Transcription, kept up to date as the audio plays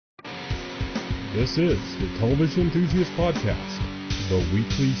This is the Television Enthusiast Podcast, The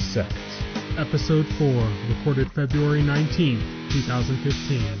Weekly Set. Episode 4, recorded February 19th,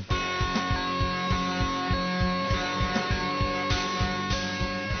 2015.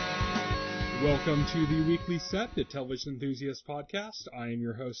 Welcome to the Weekly Set, the Television Enthusiast Podcast. I am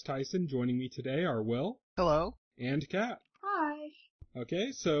your host, Tyson. Joining me today are Will. Hello. And Kat. Hi.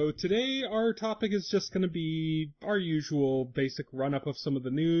 Okay, so today our topic is just going to be our usual basic run-up of some of the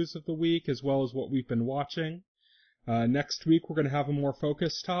news of the week, as well as what we've been watching. Next week we're going to have a more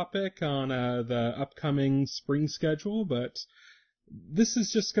focused topic on the upcoming spring schedule, but this is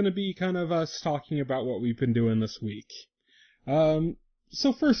just going to be kind of us talking about what we've been doing this week.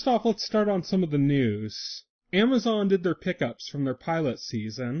 So first off, let's start on some of the news. Amazon did their pickups from their pilot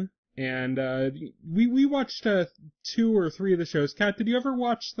season, and we watched 2 or 3 of the shows. Kat, did you ever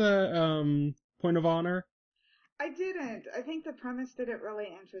watch the Point of Honor? I didn't. I think the premise didn't really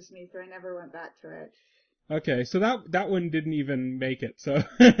interest me, so I never went back to it. Okay, so that one didn't even make it, so...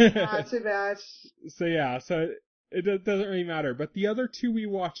 Not too bad. So yeah, so it doesn't really matter. But the other 2 we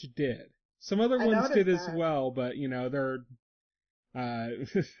watched did. Some other ones did as well, but, you know, they're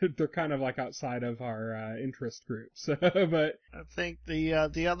kind of like outside of our interest groups. But I think the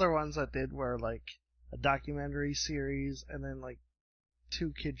other ones I did were like a documentary series and then like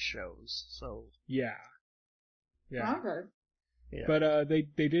 2 kids shows. So yeah. Okay. Yeah. But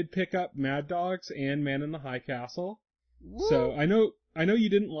they did pick up Mad Dogs and Man in the High Castle. Woo! So I know you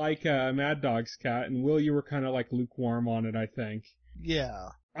didn't like Mad Dogs, Kat, and Will, you were kind of like lukewarm on it, I think. Yeah.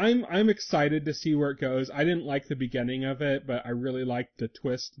 I'm excited to see where it goes. I didn't like the beginning of it, but I really liked the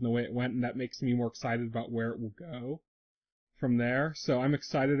twist and the way it went, and that makes me more excited about where it will go from there. So I'm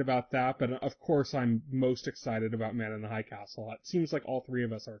excited about that, but of course I'm most excited about Man in the High Castle. It seems like all 3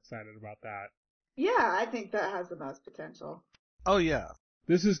 of us are excited about that. Yeah, I think that has the most potential. Oh yeah.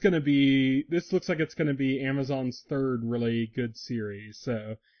 This looks like it's gonna be Amazon's 3rd really good series.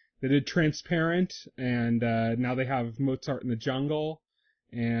 So they did Transparent, and now they have Mozart in the Jungle.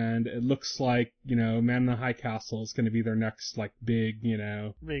 And it looks like, you know, Man in the High Castle is going to be their next, like, big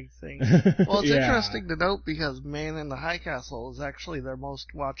thing. Well, it's interesting to note because Man in the High Castle is actually their most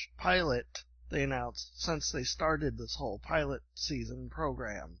watched pilot they announced since they started this whole pilot season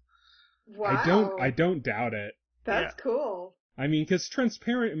program. Wow. I don't doubt it. That's cool. I mean, because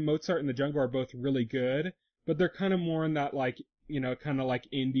Transparent and Mozart in the Jungle are both really good, but they're kind of more in that, like, you know, kind of like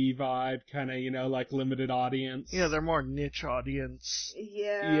indie vibe, kind of, you know, like limited audience. Yeah, they're more niche audience.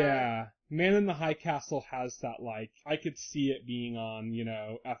 Yeah. Yeah. Man in the High Castle has that, like, I could see it being on, you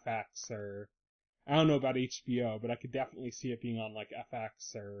know, FX or, I don't know about HBO, but I could definitely see it being on, like,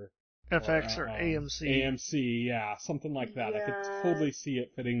 FX or AMC. AMC, yeah, something like that. Yeah. I could totally see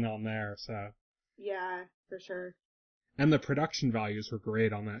it fitting on there, so. Yeah, for sure. And the production values were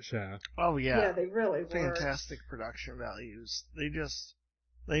great on that show. Oh yeah. Yeah, they really were. Fantastic production values.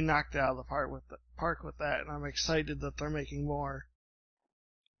 They knocked it out of the park with that, and I'm excited that they're making more.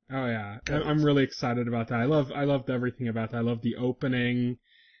 Oh yeah, I'm really excited about that. I loved everything about that. I love the opening,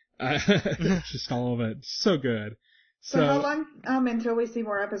 just all of it. So good. So how long until we see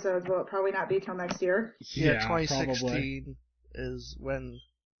more episodes? Will it probably not be till next year? Yeah, 2016 probably. is when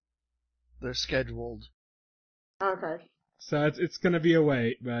they're scheduled. Okay. So it's gonna be a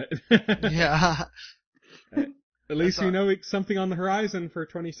wait, but yeah. At least we know something on the horizon for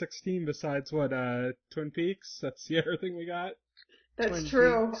 2016 besides what Twin Peaks. That's the other thing we got. That's Twin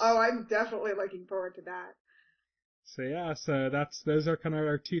true. Peaks. Oh, I'm definitely looking forward to that. So yeah, so those are kind of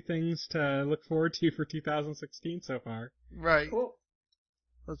our 2 things to look forward to for 2016 so far. Right. Cool.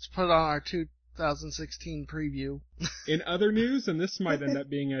 Let's put on our 2016 preview. In other news, and this might end up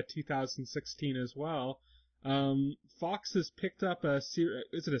being a 2016 as well, Fox has picked up is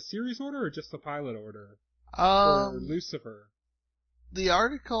it a series order or just a pilot order? For Lucifer. The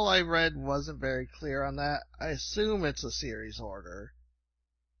article I read wasn't very clear on that. I assume it's a series order,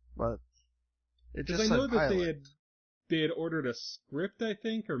 but it just said I know that pilot. they had ordered a script, I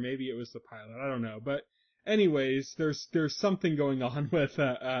think, or maybe it was the pilot. I don't know, but anyways, there's something going on with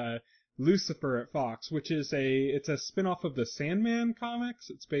Lucifer at Fox, which is it's a spin-off of the Sandman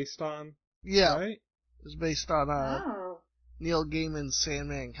comics. It's based on, right? It's based on Oh. Neil Gaiman's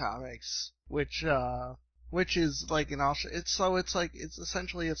Sandman comics, which is like it's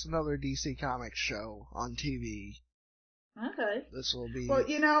essentially another DC Comics show on TV. Okay. This will be. Well,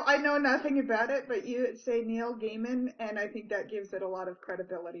 you know, I know nothing about it, but you say Neil Gaiman, and I think that gives it a lot of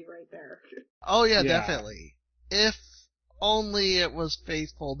credibility right there. Oh yeah, Yeah. definitely. If only it was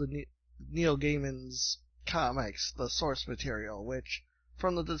faithful to Neil Gaiman's comics, the source material, which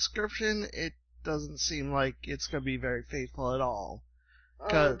from the description it doesn't seem like it's going to be very faithful at all.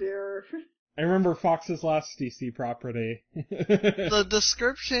 Oh dear. I remember Fox's last DC property. The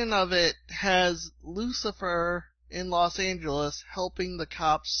description of it has Lucifer in Los Angeles helping the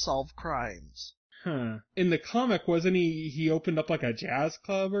cops solve crimes. Huh. In the comic, wasn't he opened up like a jazz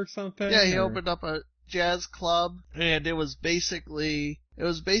club or something? Yeah, he opened up a jazz club, and it was basically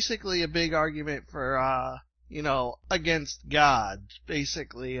a big argument for, against God.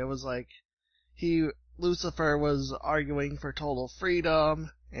 Basically, it was like Lucifer was arguing for total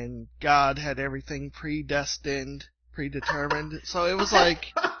freedom, and God had everything predetermined. So it was like,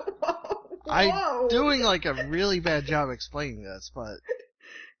 I'm doing like a really bad job explaining this, but...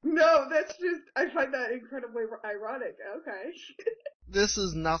 No, that's just, I find that incredibly ironic. Okay. This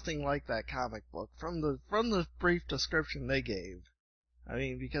is nothing like that comic book from the brief description they gave. I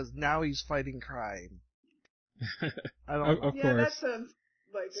mean, because now he's fighting crime. I don't know. Of Yeah, course. that sounds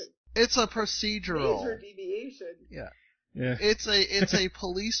like It's a procedural. major deviation. Yeah. Yeah. It's a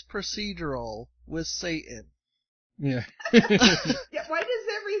police procedural with Satan. Yeah. Yeah, why does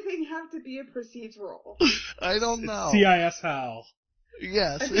everything have to be a procedural? I don't know. CIS Hal.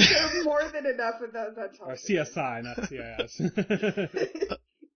 Yes. I think there are more than enough of those on Or television. CSI, not CIS.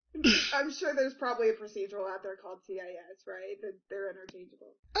 I'm sure there's probably a procedural out there called CIS, right? They're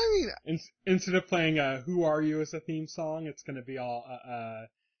interchangeable. I mean, Instead of playing Who Are You as a theme song, it's going to be all,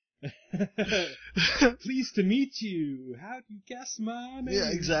 pleased to meet you. How do you guess my name?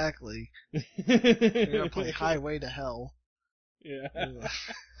 yeah, exactly. You're gonna play Highway to Hell. Yeah.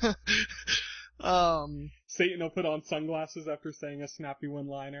 Satan will put on sunglasses after saying a snappy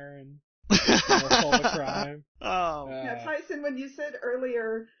one-liner and solve a crime. Oh. Now, Tyson, when you said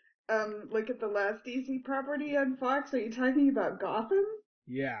earlier, look at the last DC property on Fox, are you talking about Gotham?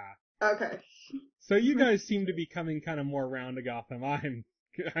 Yeah. Okay. So you guys seem to be coming kind of more around to Gotham. I'm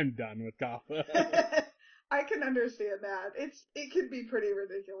done with Gotham. I can understand that. It can be pretty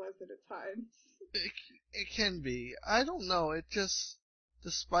ridiculous at times. It can be. I don't know. It just,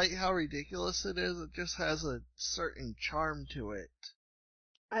 despite how ridiculous it is, it just has a certain charm to it.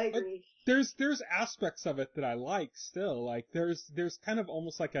 I agree. There's aspects of it that I like still. Like there's kind of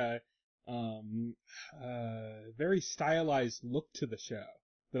almost like a very stylized look to the show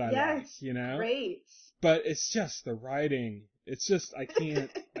that I like, you know? Great. But it's just the writing. It's just I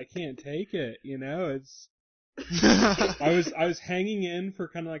can't take it, you know? It's I was hanging in for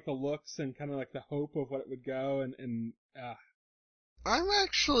kind of like the looks and kind of like the hope of what it would go and I'm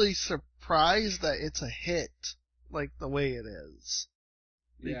actually surprised that it's a hit like the way it is.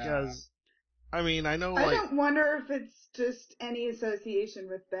 Because I mean, I know I don't wonder if it's just any association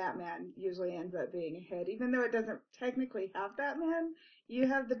with Batman usually ends up being a hit. Even though it doesn't technically have Batman, you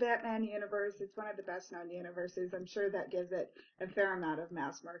have the Batman universe. It's one of the best known universes. I'm sure that gives it a fair amount of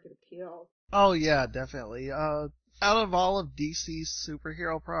mass market appeal. Oh yeah, definitely. Out of all of DC's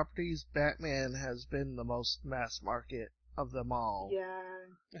superhero properties, Batman has been the most mass market of them all. Yeah.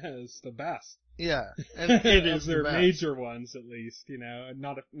 it's the best. Yeah, and it is their the best. major ones at least, you know,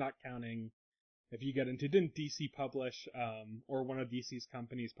 not counting if you get into didn't DC publish or one of DC's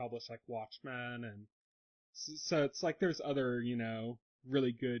companies publish like Watchmen and so it's like there's other, you know,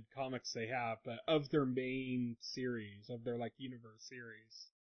 really good comics they have, but of their main series, of their like universe series.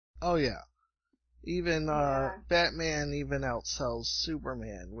 Oh yeah. Even Batman even outsells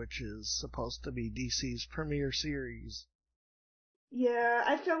Superman, which is supposed to be DC's premier series. Yeah,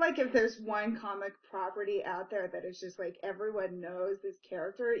 I feel like if there's one comic property out there that is just like everyone knows this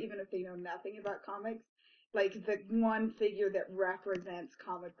character, even if they know nothing about comics, like the one figure that represents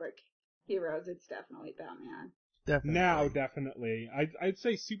comic book heroes, it's definitely Batman. Definitely. Now, definitely. I'd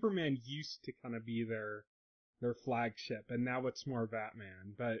say Superman used to kind of be their flagship, and now it's more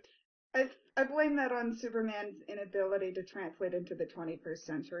Batman, but... I blame that on Superman's inability to translate into the 21st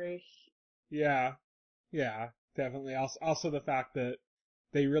century. Yeah, definitely. Also the fact that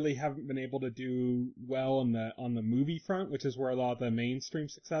they really haven't been able to do well on the movie front, which is where a lot of the mainstream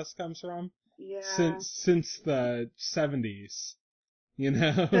success comes from. Yeah. Since the 70s, you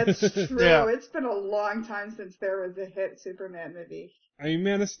know? That's true. Yeah. It's been a long time since there was a hit Superman movie. I mean,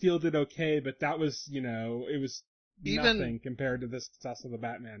 Man of Steel did okay, but that was, you know, it was nothing compared to the success of the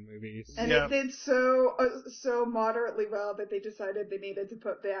Batman movies. And it did so moderately well that they decided they needed to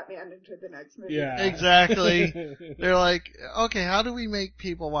put Batman into the next movie. Yeah. Exactly. They're like, okay, how do we make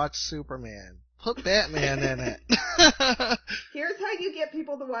people watch Superman? Put Batman in it. Here's how you get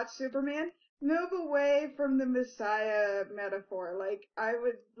people to watch Superman. Move away from the Messiah metaphor. Like, I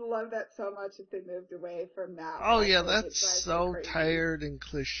would love that so much if they moved away from that. Oh yeah, that's so tired and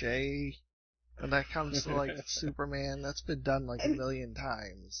cliche. When that comes to like Superman, that's been done like a million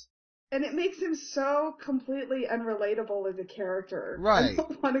times. And it makes him so completely unrelatable as a character. Right. I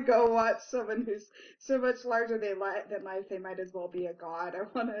don't want to go watch someone who's so much larger than life. They might as well be a god. I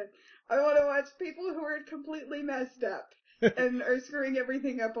want to watch people who are completely messed up and are screwing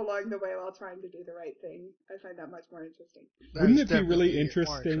everything up along the way while trying to do the right thing. I find that much more interesting. Wouldn't That's it be really definitely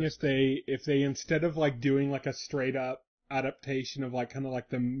more interesting if they instead of like doing like a straight up adaptation of like kind of like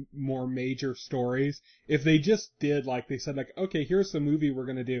the more major stories, if they just did like they said like, okay, here's the movie we're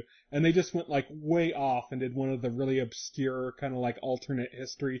gonna do, and they just went like way off and did one of the really obscure kind of like alternate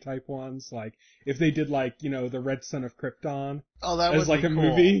history type ones, like if they did like the Red Son of Krypton Oh, that as would like be a cool.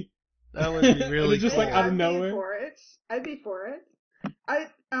 movie. That would be really just cool. like out of I'd nowhere. be for it. I'd be for it.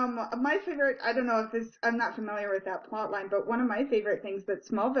 My favorite, I don't know if this, I'm not familiar with that plot line, but one of my favorite things that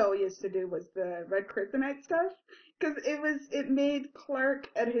Smallville used to do was the Red Kryptonite stuff. Cause it made Clark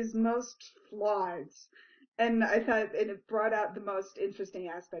at his most flawed. And I thought it brought out the most interesting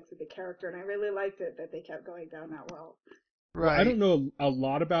aspects of the character, and I really liked it that they kept going down that well. Well, I Right. don't know a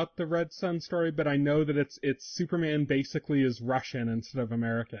lot about the Red Sun story, but I know that it's Superman basically is Russian instead of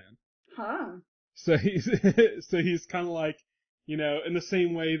American. Huh. So he's so he's kind of like, in the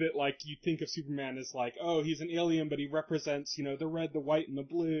same way that like you think of Superman as like, oh, he's an alien, but he represents, the red, the white, and the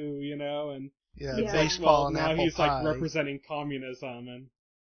blue, and Yeah, it's Yeah. like, baseball well, and now apple he's pie. like representing communism and.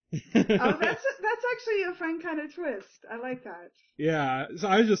 Oh, that's actually a fun kind of twist. I like that. Yeah, so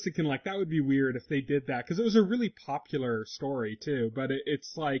I was just thinking like that would be weird if they did that because it was a really popular story too, but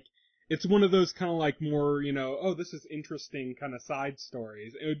it's like it's one of those kind of like more oh, this is interesting kind of side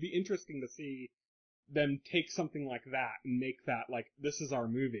stories. It would be interesting to see them take something like that and make that like this is our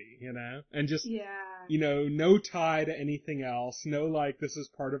movie, and just Yeah. no tie to anything else, no like this is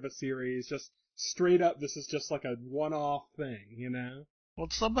part of a series, just straight up this is just like a one-off thing. Well,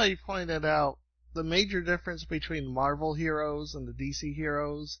 somebody pointed out the major difference between Marvel heroes and the DC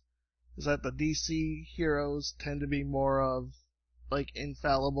heroes is that the DC heroes tend to be more of like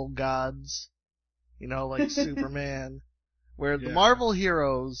infallible gods, like Superman, where the Yeah. Marvel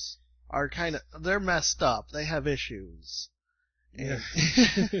heroes are they're messed up. They have issues. Yeah.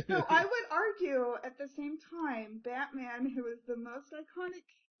 So I would argue at the same time, Batman, who is the most iconic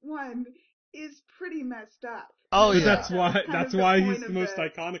one, is pretty messed up. Oh, But yeah. that's why Kind of he's point the of most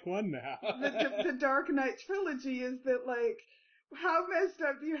iconic one now. the Dark Knight trilogy is that like, how messed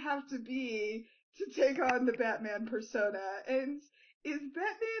up do you have to be to take on the Batman persona? And is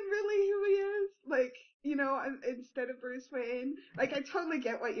Batman really who he is? Like, instead of Bruce Wayne? Like, I totally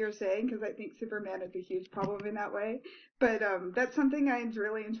get what you're saying, because I think Superman is a huge problem in that way. But that's something I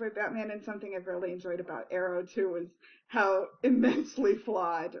really enjoy Batman, and something I've really enjoyed about Arrow, too, is how immensely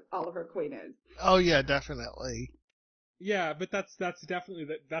flawed Oliver Queen is. Oh, yeah, definitely. Yeah, but that's definitely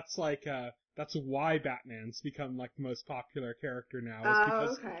that's like that's why Batman's become like the most popular character now, is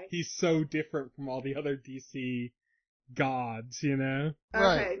because Okay. he's so different from all the other DC gods, Right.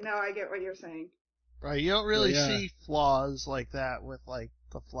 Okay, no, I get what you're saying. Right. You don't really Yeah. see flaws like that with like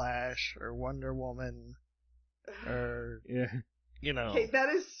the Flash or Wonder Woman or Yeah. Okay, that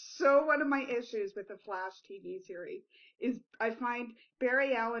is so one of my issues with the Flash TV series, is I find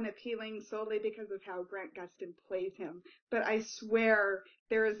Barry Allen appealing solely because of how Grant Gustin plays him, but I swear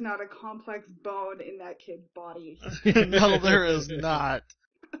there is not a complex bone in that kid's body. No, there is not.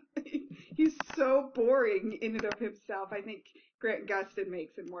 He's so boring in and of himself. I think Grant Gustin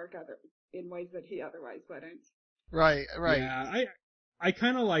makes him work in ways that he otherwise wouldn't. Right. Yeah, I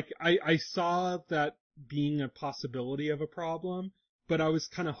kind of like I saw that being a possibility of a problem, but I was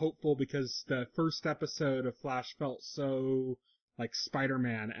kind of hopeful because the first episode of Flash felt so like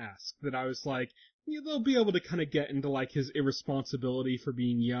Spider-Man-esque that I was like, they'll be able to kind of get into like his irresponsibility for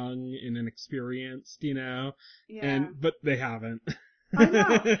being young and inexperienced, Yeah. but they haven't. I know.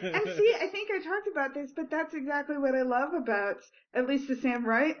 And see, I think I talked about this, but that's exactly what I love about at least the Sam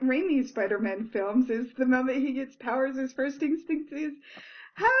Raimi Spider-Man films, is the moment he gets powers, his first instinct is,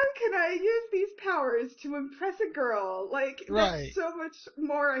 how can I use these powers to impress a girl? Like, Right. that's so much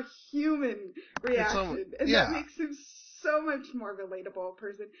more a human reaction. And yeah. that makes him so much more relatable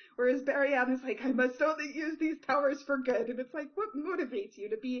person. Whereas Barry Allen is like, I must only use these powers for good. And it's like, what motivates you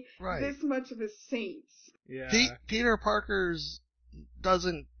to be this much of a saint? Yeah. Peter Parker's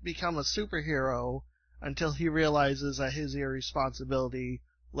doesn't become a superhero until he realizes that his irresponsibility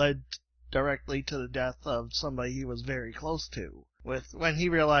led directly to the death of somebody he was very close to. When he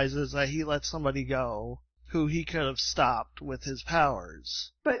realizes that he let somebody go who he could have stopped with his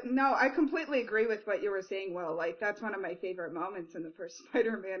powers. But no, I completely agree with what you were saying, Will. Like, that's one of my favorite moments in the first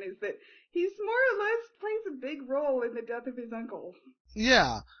Spider-Man, is that he's more or less plays a big role in the death of his uncle.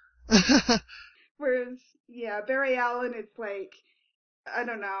 Yeah. Whereas, yeah, Barry Allen, it's like, I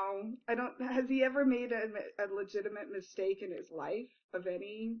don't know. Has he ever made a legitimate mistake in his life of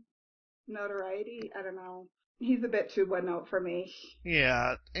any notoriety? I don't know. He's a bit too one note for me.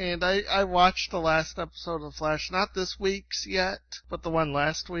 Yeah, and I watched the last episode of Flash, not this week's yet, but the one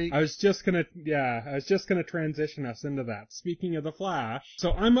last week. I was just gonna transition us into that. Speaking of the Flash,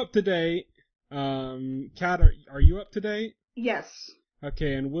 so I'm up to date. Kat, are you up to date? Yes.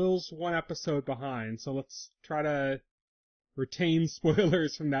 Okay, and Will's one episode behind, so let's try to retain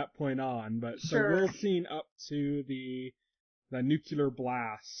spoilers from that point on. But so Sure. Will's seen up to the nuclear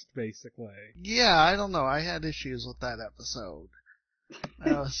blast, basically. Yeah, I don't know. I had issues with that episode.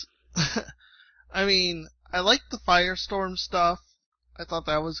 I mean, I liked the Firestorm stuff. I thought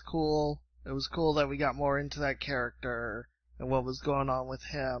that was cool. It was cool that we got more into that character and what was going on with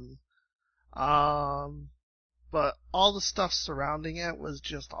him. But all the stuff surrounding it was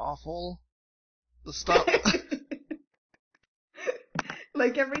just awful. The stuff...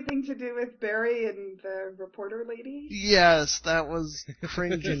 Like everything to do with Barry and the reporter lady? Yes, that was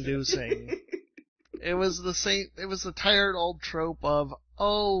cringe-inducing. It was the tired old trope of,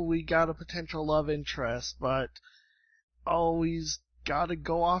 oh, we got a potential love interest, but, oh, he's gotta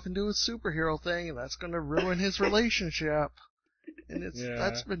go off and do a superhero thing, and that's gonna ruin his relationship. And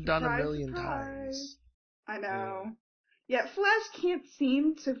that's been done Surprise, a million surprise. times. I know. Yeah, Flash can't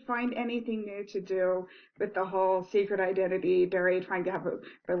seem to find anything new to do with the whole secret identity, Barry trying to have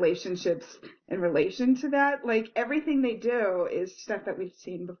relationships in relation to that. Like, everything they do is stuff that we've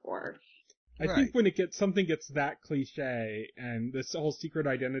seen before. I think when something gets that cliche, and this whole secret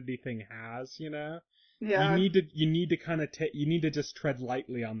identity thing has, Yeah. you need to just tread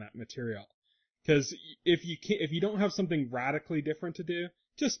lightly on that material. Because if you don't have something radically different to do,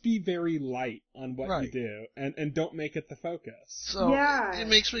 just be very light on what you do, and don't make it the focus. So it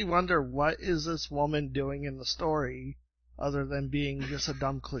makes me wonder, what is this woman doing in the story other than being just a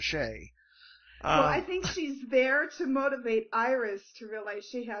dumb cliche? Well, I think she's there to motivate Iris to realize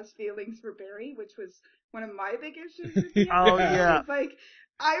she has feelings for Barry, which was one of my big issues with the episode. Yeah. It's like,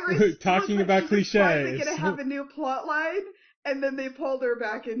 Iris talking about cliches. Finally gonna have a new plot line, and then they pulled her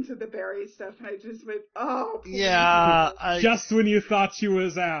back into the Barry stuff, and I just went, oh, please. Yeah. Just when you thought she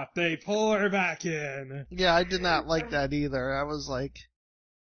was out, they pull her back in. Yeah, I did not like that either. I was like,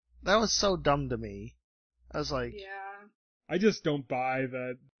 that was so dumb to me. I was like... Yeah. I just don't buy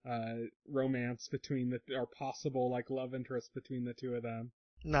the romance between or possible, like, love interest between the two of them.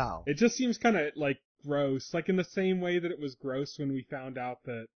 No. It just seems kind of, like, gross. Like, in the same way that it was gross when we found out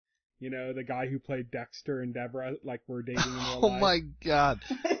that, you know, the guy who played Dexter and Deborah, like, were dating in real life. Oh my god.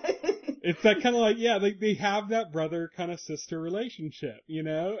 It's that kind of like, yeah, they have that brother kind of sister relationship, you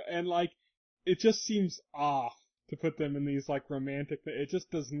know? And, like, it just seems off to put them in these, like, romantic... It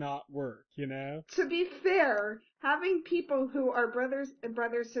just does not work, you know? To be fair, having people who are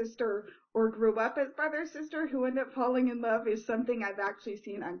brother-sister, or grew up as brother-sister who end up falling in love is something I've actually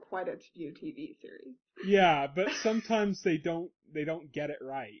seen on quite a few TV series. Yeah, but sometimes they don't get it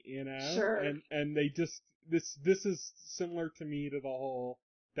right, you know? Sure. And they just... This is similar to me to the whole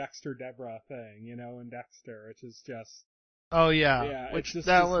Dexter Deborah thing, you know, and Dexter, which is just... Oh yeah, which just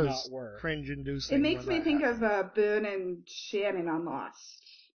that does was not work. cringe-inducing. It makes me think of Boone and Shannon on Lost.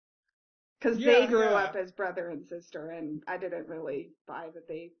 Because Yeah, they grew up as brother and sister, and I didn't really buy that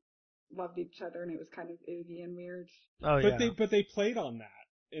they loved each other, and it was kind of oogie and weird. Oh yeah. But they played on that,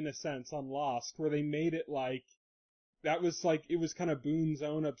 in a sense, on Lost, where they made it like, that was like, it was kind of Boone's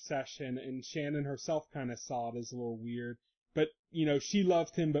own obsession, and Shannon herself kind of saw it as a little weird. But, you know, she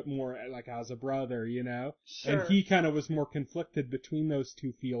loved him, but more like as a brother, you know? Sure. And he kind of was more conflicted between those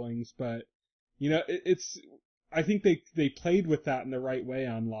two feelings, but, you know, I think they played with that in the right way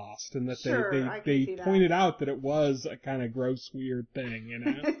on Lost, and that they pointed out that it was a kind of gross, weird thing, you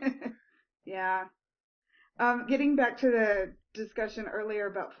know? Yeah. Getting back to the discussion earlier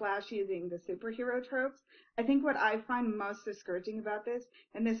about Flash using the superhero tropes, I think what I find most discouraging about this,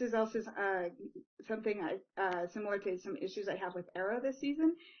 and this is also something similar to some issues I have with Arrow this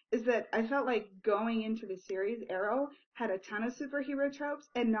season, is that I felt like going into the series, Arrow had a ton of superhero tropes,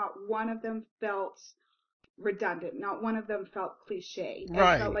 and not one of them felt redundant. Not one of them felt cliche.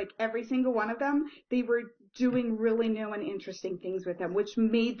 Right. I felt like every single one of them, they were doing really new and interesting things with them, which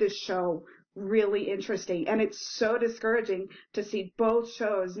made the show really interesting. And it's so discouraging to see both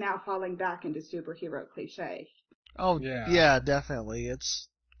shows now falling back into superhero cliche. Oh yeah, definitely. It's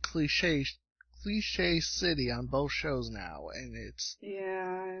cliche city on both shows now, and it's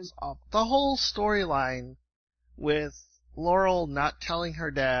the whole storyline with Laurel not telling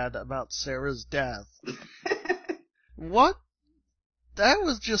her dad about Sarah's death. What? That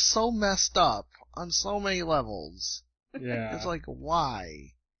was just so messed up on so many levels. Yeah. It's like,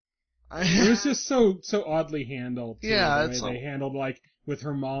 why? It was just so oddly handled, too. Yeah, The way they handled, like, with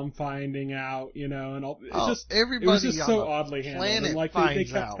her mom finding out, and all. It was everybody just on so the oddly handled. planet And, like, they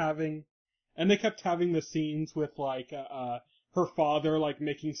finds kept out. they kept having the scenes with, like, her father, like,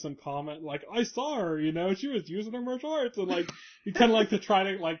 making some comment, like, I saw her, she was using her martial arts, and, like, you kind of like to try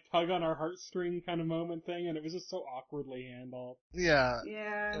to, like, tug on our heartstring kind of moment thing, and it was just so awkwardly handled. Yeah,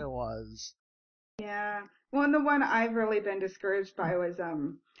 Yeah. it was. Yeah. Well, and the one I've really been discouraged by was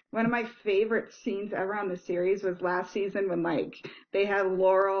one of my favorite scenes ever on the series was last season when like they had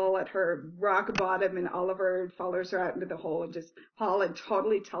Laurel at her rock bottom and Oliver follows her out into the hole and just Holland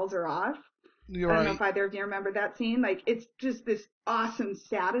totally tells her off. You're I don't know right. if either of you remember that scene. Like, it's just this awesome,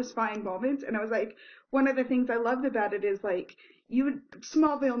 satisfying moment. And I was like, one of the things I loved about it is like,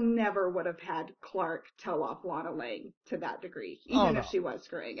 Smallville never would have had Clark tell off Lana Lang to that degree, even if she was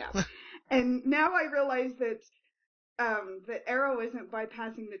screwing up. And now I realize that Arrow isn't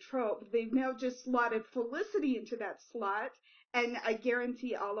bypassing the trope. They've now just slotted Felicity into that slot. And I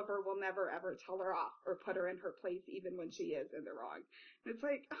guarantee Oliver will never ever tell her off or put her in her place even when she is in the wrong. It's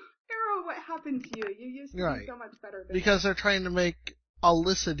like, Arrow, what happened to you? You used to be so much better than because they're trying to make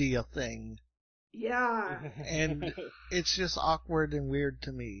Olicity a thing. Yeah. And it's just awkward and weird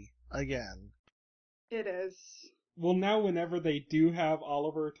to me, again. It is. Well, now whenever they do have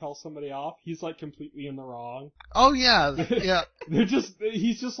Oliver tell somebody off, he's like completely in the wrong. Oh yeah, yeah.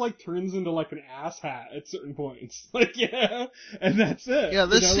 He's just like turns into like an asshat at certain points. Like, yeah, and that's it. Yeah,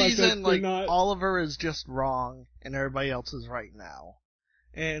 this season, they're not... Oliver is just wrong and everybody else is right now.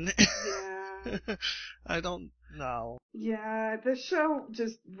 And yeah. I don't know. Yeah, the show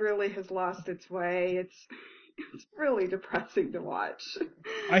just really has lost its way. It's really depressing to watch.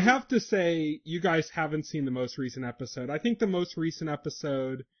 I have to say, you guys haven't seen the most recent episode. I think the most recent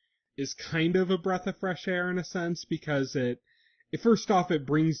episode is kind of a breath of fresh air in a sense because first off, it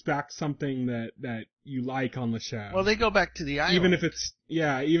brings back something that you like on the show. Well, they go back to the island.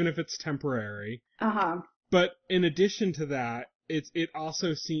 Even if it's temporary. Uh-huh. But in addition to that, it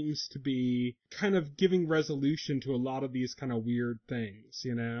also seems to be kind of giving resolution to a lot of these kind of weird things,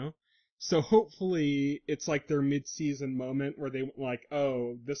 So hopefully it's like their mid-season moment where they like,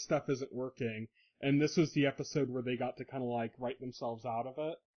 oh, this stuff isn't working. And this was the episode where they got to kind of like write themselves out of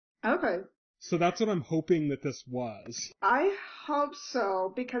it. Okay. So that's what I'm hoping that this was. I hope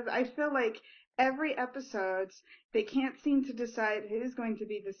so, because I feel like every episode, they can't seem to decide who's going to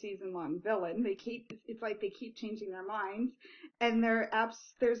be the season-long villain. It's like they keep changing their minds, and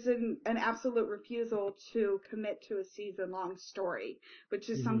there's an absolute refusal to commit to a season-long story, which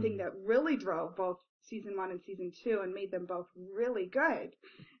is something that really drove both season 1 and season 2 and made them both really good.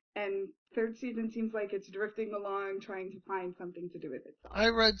 And third season seems like it's drifting along, trying to find something to do with itself. I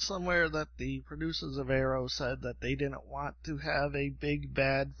read somewhere that the producers of Arrow said that they didn't want to have a big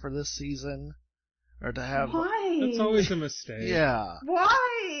bad for this season. Or to have... Why? That's always a mistake. Yeah.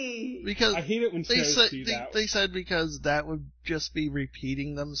 Why? Because I hate it when shows do that. They said because that would just be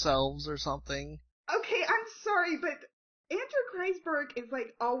repeating themselves or something. Okay, I'm sorry, but Andrew Kreisberg is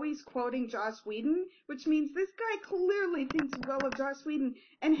like always quoting Joss Whedon, which means this guy clearly thinks well of Joss Whedon.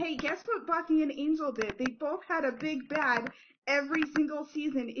 And hey, guess what Buffy and Angel did? They both had a big bad every single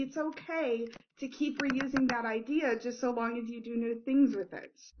season. It's okay to keep reusing that idea just so long as you do new things with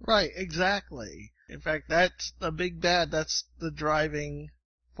it. Right, exactly. In fact, that's the big bad. That's the driving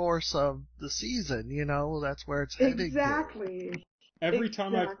force of the season, That's where it's heading. Exactly. Every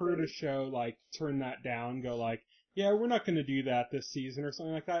time I've heard a show, like, turn that down, go like, yeah, we're not going to do that this season or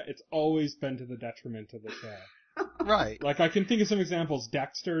something like that, it's always been to the detriment of the show. Right. Like, I can think of some examples.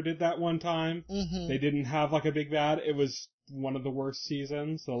 Dexter did that one time. Mm-hmm. They didn't have, like, a big bad. It was one of the worst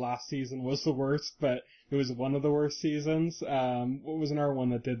seasons. The last season was the worst, but it was one of the worst seasons. What was another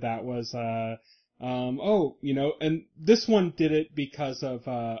one that did that was, and this one did it because of,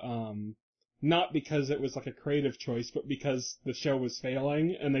 not because it was, like, a creative choice, but because the show was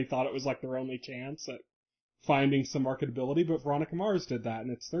failing, and they thought it was, like, their only chance at finding some marketability, but Veronica Mars did that in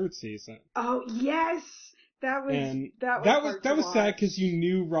its third season. Oh, yes! That was sad because you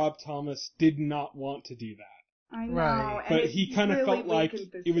knew Rob Thomas did not want to do that. I know. Right. But he kind of really felt like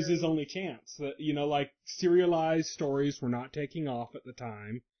it was his series. only chance. That, like, serialized stories were not taking off at the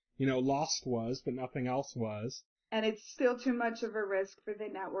time. Lost was, but nothing else was. And it's still too much of a risk for the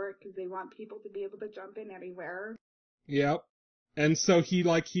network because they want people to be able to jump in anywhere. Yep. And so he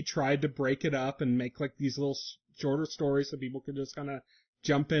tried to break it up and make, like, these little shorter stories so people could just kind of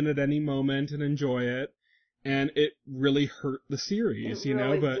jump in at any moment and enjoy it. And it really hurt the series, It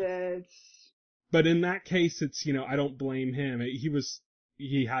really did. But in that case, it's, I don't blame him. He was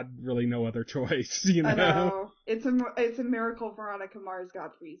he had really no other choice, you know? I know. It's a miracle Veronica Mars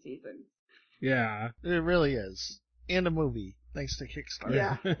got 3 seasons. Yeah. It really is. And a movie, thanks to Kickstarter.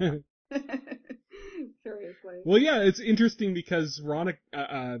 Yeah. Seriously. Well, yeah, it's interesting because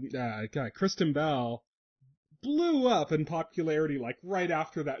Kristen Bell blew up in popularity like right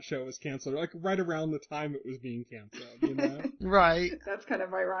after that show was canceled, like right around the time it was being canceled, you know? Right. That's kind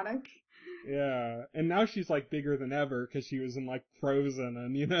of ironic. Yeah, and now she's like bigger than ever because she was in like Frozen,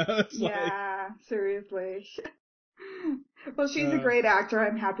 and you know, it's Yeah, seriously. Well, she's a like, great actor.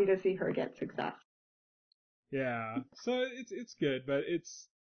 I'm happy to see her get success. yeah. So it's good, but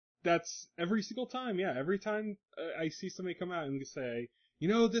that's every single time. Yeah, every time I see somebody come out and say, you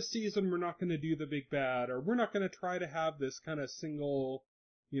know, this season we're not going to do the big bad, or we're not going to try to have this kind of single,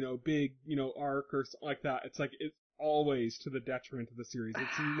 you know, big, you know, arc or something like that. It's like it's always to the detriment of the series.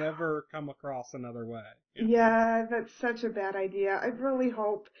 It's never come across another way. You know? Yeah, that's such a bad idea. I really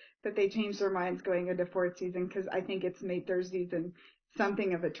hope that they change their minds going into 4th season, because I think it's made 3rd season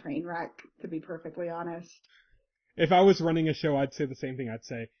something of a train wreck, to be perfectly honest. If I was running a show, I'd say the same thing. I'd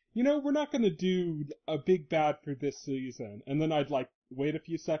say, you know, we're not going to do a big bad for this season. And then I'd like wait a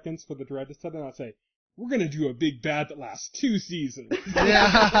few seconds for the dread to set in, and I'd say, we're going to do a big bad that lasts 2 seasons.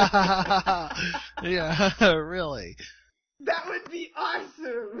 Yeah. Yeah, really. That would be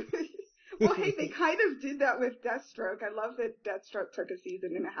awesome. Well, hey, they kind of did that with Deathstroke. I love that Deathstroke took a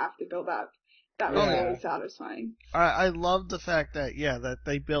season and a half to build up. That was Yeah. really satisfying. I love the fact that, that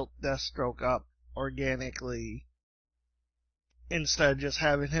they built Deathstroke up organically instead of just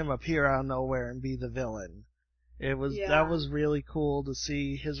having him appear out of nowhere and be the villain. That was really cool to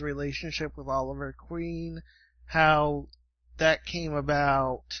see his relationship with Oliver Queen, how that came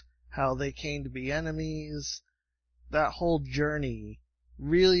about, how they came to be enemies. That whole journey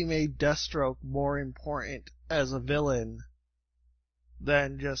really made Deathstroke more important as a villain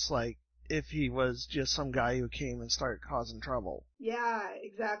than just like if he was just some guy who came and started causing trouble. Yeah,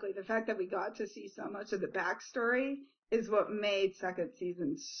 exactly. The fact that we got to see so much of the backstory is what made 2nd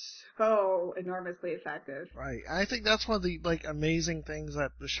season so enormously effective. Right. I think that's one of the amazing things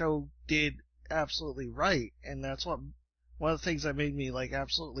that the show did absolutely right, and that's one of the things that made me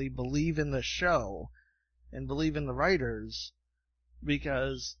absolutely believe in the show and believe in the writers,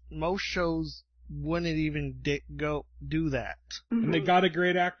 because most shows wouldn't even go do that. And they got a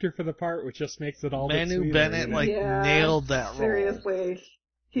great actor for the part, which just makes it all the Manu sweeter, Bennett you know? nailed that role. Seriously.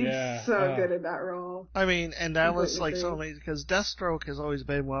 He's Yeah, so good in that role. I mean, and that was Completely so agree. amazing because Deathstroke has always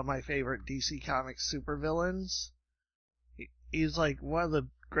been one of my favorite DC Comics supervillains. He's one of the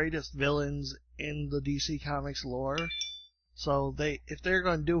greatest villains in the DC Comics lore. So if they're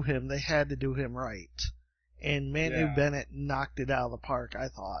going to do him, they had to do him right. And Manu Bennett knocked it out of the park, I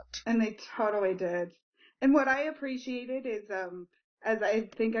thought. And they totally did. And what I appreciated is, as I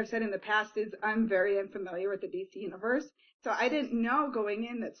think I've said in the past, is I'm very unfamiliar with the DC universe. So I didn't know going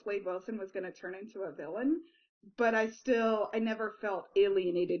in that Slade Wilson was going to turn into a villain. But I never felt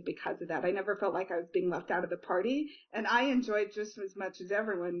alienated because of that. I never felt like I was being left out of the party. And I enjoyed just as much as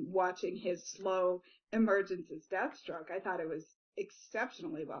everyone watching his slow emergence as Deathstroke. I thought it was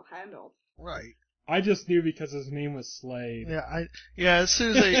exceptionally well handled. Right. I just knew because his name was Slade. As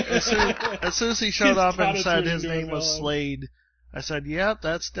soon as he showed up and said his into a name was villain. Slade, I said, "Yep,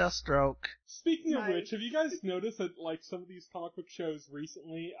 that's Deathstroke." Speaking of Nice. which, have you guys noticed that some of these comic book shows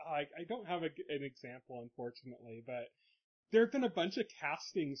recently, I don't have an example unfortunately, but there have been a bunch of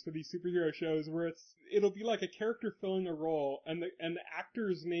castings for these superhero shows where it'll be like a character filling a role, and the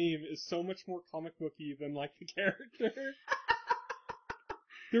actor's name is so much more comic booky than the character.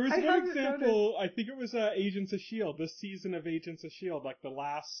 There was one example, I think it was Agents of S.H.I.E.L.D., this season of Agents of S.H.I.E.L.D.,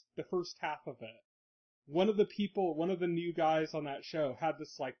 the first half of it. One of the new guys on that show had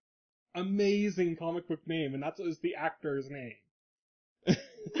this amazing comic book name, and that was the actor's name.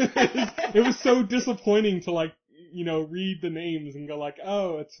 It was so disappointing to read the names and go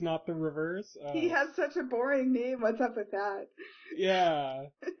oh, it's not the reverse. Oh. He has such a boring name. What's up with that? Yeah.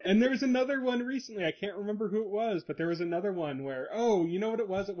 And there was another one recently. I can't remember who it was, but there was another one where, oh, you know what it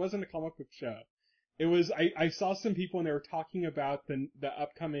was? It wasn't a comic book show. It was, I saw some people and they were talking about the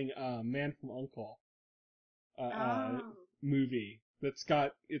upcoming, Man from U.N.C.L.E. Movie. It's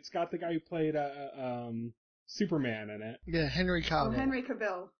got the guy who played, Superman in it. Yeah, Henry Cavill. Oh, Henry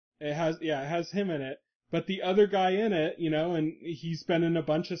Cavill. It has him in it. But the other guy in it, and he's been in a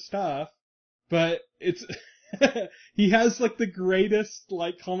bunch of stuff, but it's, he has the greatest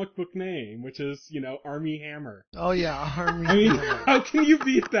comic book name, which is, Armie Hammer. Oh yeah, Armie I mean, Hammer. how can you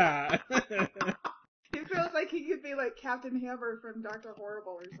beat that? He feels like he could be like Captain Hammer from Dr.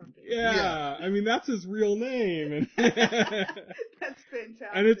 Horrible or something. Yeah, I mean, that's his real name. And That's fantastic.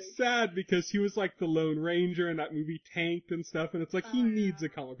 And it's sad because he was like the Lone Ranger in that movie Tanked and stuff, and it's like he needs a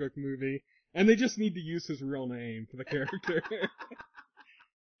comic book movie, and they just need to use his real name for the character.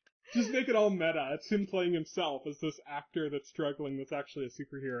 Just make it all meta. It's him playing himself as this actor that's struggling that's actually a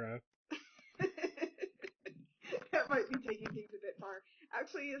superhero. That might be taking things a bit far.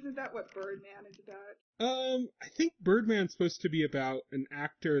 Actually, isn't that what Birdman is about? I think Birdman's supposed to be about an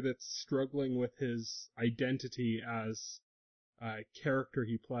actor that's struggling with his identity as a character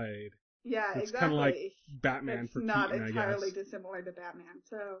he played. Yeah, It's exactly. kind of like Batman It's for not Keaton, I guess. entirely dissimilar to Batman,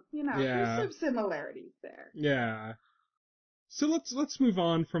 so Yeah. there's some similarities there. Yeah. So let's move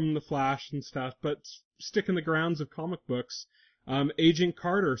on from the Flash and stuff, but stick in the grounds of comic books. Agent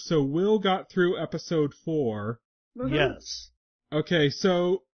Carter. So Will got through episode 4. Woohoo. Yes. Okay,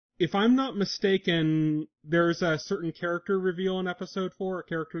 so if I'm not mistaken, there's a certain character reveal in episode 4, a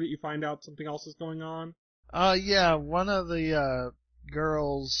character that you find out something else is going on. Yeah, one of the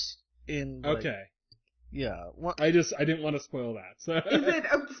girls in. Like, Okay. Yeah. I didn't want to spoil that. So. Is it?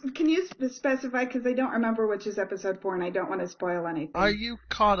 Can you specify? Because I don't remember which is episode 4, and I don't want to spoil anything. Are you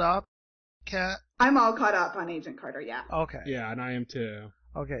caught up, Kat? I'm all caught up on Agent Carter. Yeah. Okay. Yeah, and I am too.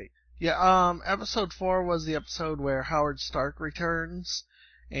 Okay. Yeah. Episode 4 was the episode where Howard Stark returns,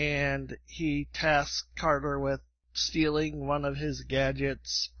 and he tasks Carter with stealing one of his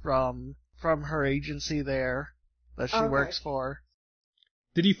gadgets from her agency there that she works for.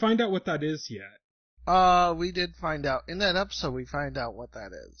 Did he find out what that is yet? We did find out. In that episode, we find out what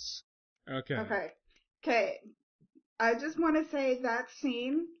that is. Okay. Okay. I just want to say that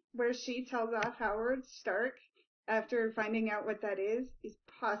scene where she tells off Howard Stark after finding out what that is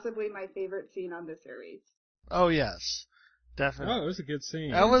possibly my favorite scene on the series. Oh, yes. Definitely. Oh, it was a good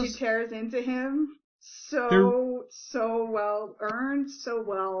scene. She tears into him. So well earned, so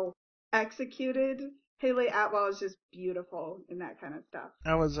well executed. Haley Atwell is just beautiful in that kind of stuff.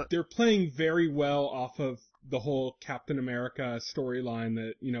 They're playing very well off of the whole Captain America storyline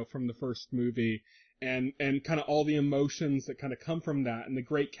that, from the first movie, and kind of all the emotions that kind of come from that, and the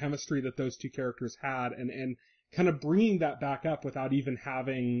great chemistry that those two characters had, and kind of bringing that back up without even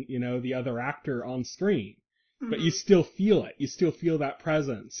having, the other actor on screen. Mm-hmm. But you still feel it. You still feel that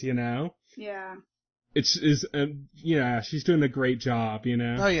presence, Yeah. she's doing a great job,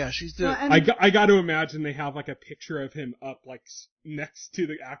 Oh yeah, she's doing. I got to imagine they have like a picture of him up like next to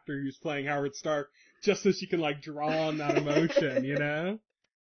the actor who's playing Howard Stark, just so she can like draw on that emotion,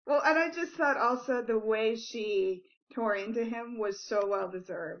 Well, and I just thought also the way she tore into him was so well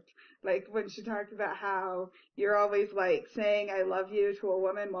deserved. Like when she talked about how you're always like saying I love you to a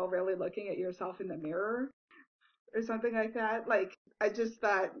woman while really looking at yourself in the mirror or something like that. Like I just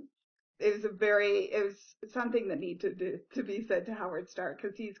thought it was something that needed to be said to Howard Stark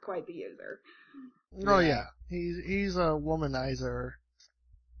because he's quite the user. Oh yeah, he's a womanizer,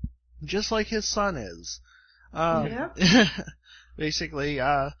 just like his son is. Basically,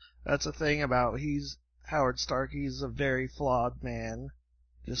 that's the thing about Howard Stark. He's a very flawed man,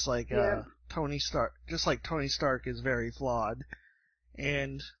 just like Tony Stark. Just like Tony Stark is very flawed,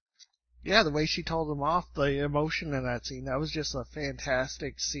 and. Yeah, the way she told him off, the emotion in that scene, that was just a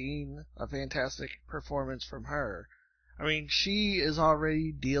fantastic scene, a fantastic performance from her. I mean, she is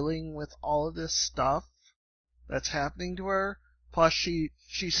already dealing with all of this stuff that's happening to her, plus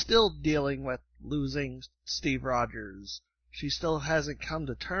she's still dealing with losing Steve Rogers. She still hasn't come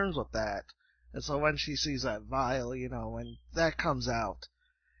to terms with that, and so when she sees that vial, when that comes out,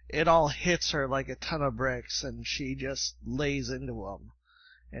 it all hits her like a ton of bricks, and she just lays into them.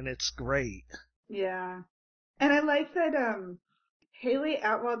 And it's great. Yeah. And I like that Haley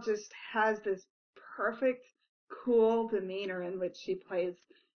Atwell just has this perfect, cool demeanor in which she plays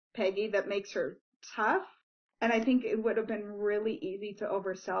Peggy that makes her tough. And I think it would have been really easy to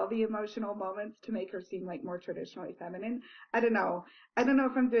oversell the emotional moments to make her seem like more traditionally feminine. I don't know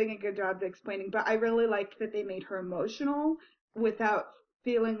if I'm doing a good job of explaining, but I really liked that they made her emotional without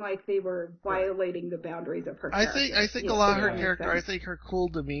feeling like they were violating the boundaries of her character. I think a lot of her character, I think her cool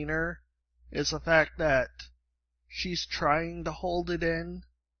demeanor is the fact that she's trying to hold it in.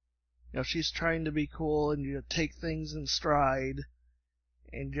 She's trying to be cool and take things in stride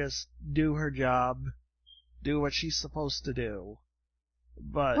and just do her job, do what she's supposed to do.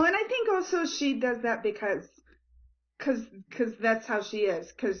 But and I think also she does that because that's how she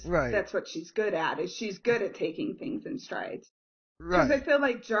is, because that's what she's good at, is she's good at taking things in strides. Because I feel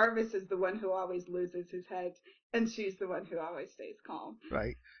like Jarvis is the one who always loses his head, and she's the one who always stays calm.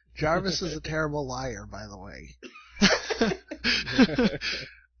 Right. Jarvis is a terrible liar, by the way.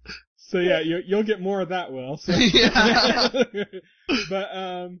 So yeah, you'll get more of that, Will. So. Yeah. But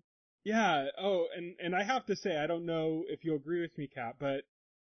yeah. Oh, and I have to say, I don't know if you'll agree with me, Kat, but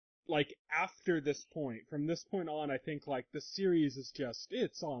like after this point, from this point on, I think like the series is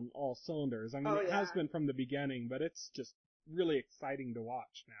it's on all cylinders. I mean, it has been from the beginning, but it's just really exciting to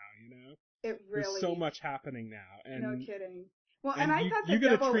watch now. You know, It there's really. so much happening now, and No kidding. Well, and I thought you the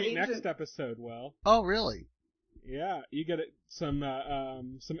get a double treat agent. next episode, Will. Oh, really? Yeah, you get some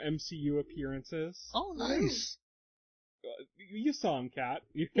MCU appearances. Oh, nice. You saw him, Kat.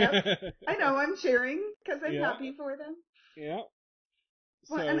 Yep. I know, I'm cheering because I'm Yeah. happy for them. Yeah.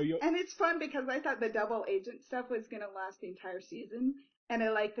 Well, So and it's fun because I thought the double agent stuff was going to last the entire season, and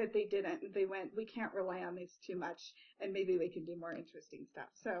I like that they didn't. They went, we can't rely on this too much, and maybe we can do more interesting stuff.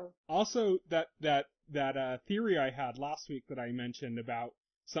 So also that theory I had last week that I mentioned about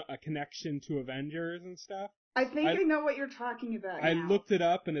a connection to Avengers and stuff. I think I know what you're talking about. I now. looked it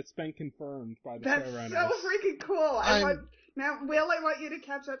up and it's been confirmed by the showrunners. That's so freaking cool. Will, I want you to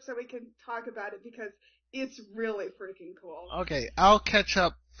catch up so we can talk about it because it's really freaking cool. Okay, I'll catch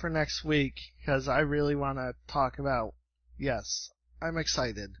up for next week because I really want to talk about. Yes, I'm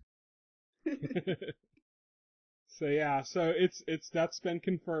excited. So yeah, that's been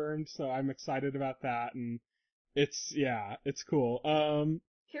confirmed. So I'm excited about that, and it's cool.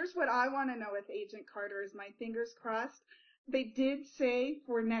 Here's what I want to know with Agent Carter is my fingers crossed. They did say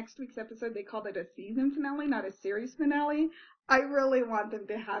for next week's episode they called it a season finale, not a series finale. I really want them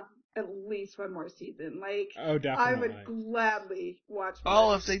to have at least one more season. Like, oh, definitely. I would gladly watch more.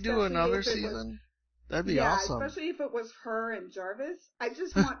 Oh, if they do another season, that'd be awesome. Yeah, especially if it was her and Jarvis. I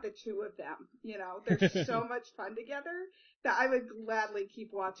just want the two of them. You know, they're so much fun together that I would gladly keep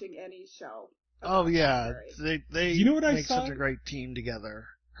watching any show. Oh yeah, they you know what make such a great team together.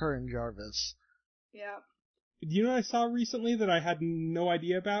 Her and Jarvis. Yeah. Do you know what I saw recently that I had no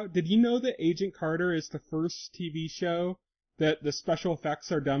idea about? Did you know that Agent Carter is the first TV show that the special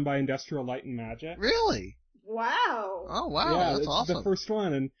effects are done by Industrial Light and Magic? Really? Wow. Oh wow, yeah, that's awesome. The first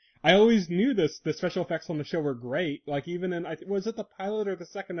one, and I always knew the special effects on the show were great. Like even in, was it the pilot or the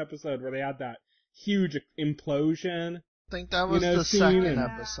second episode where they had that huge implosion? I think that was the second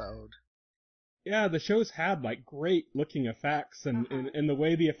episode. Yeah, the show's had like great looking effects, and the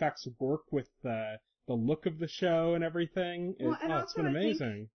way the effects work with the look of the show and everything. It's been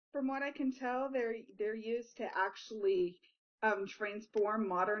amazing. From what I can tell, they're used to actually transform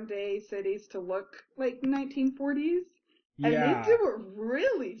modern day cities to look like 1940s. Yeah. And they do a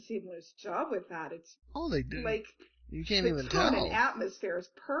really seamless job with that. It's they do. Like you can't even tell. The tone and atmosphere is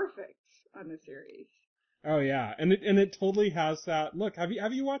perfect on the series. Oh yeah, and it totally has that look. Have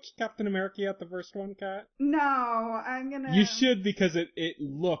you watched Captain America yet, the first one, Kat? No, I'm gonna. You should because it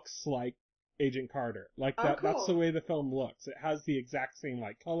looks like Agent Carter. Like that. Cool. That's the way the film looks. It has the exact same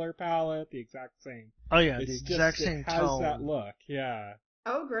like color palette, the exact same. Oh yeah, the exact same tone. It has that look. Yeah.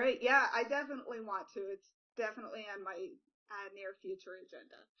 Oh great, yeah, I definitely want to. It's definitely on my near future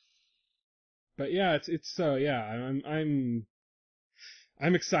agenda. But yeah, it's so yeah.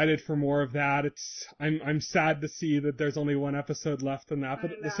 I'm excited for more of that. I'm sad to see that there's only one episode left in that,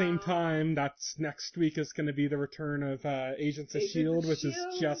 but at the same time, that's next week is going to be the return of Agents of S.H.I.E.L.D., which is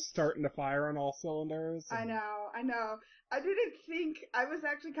just starting to fire on all cylinders. I know. I didn't think, I was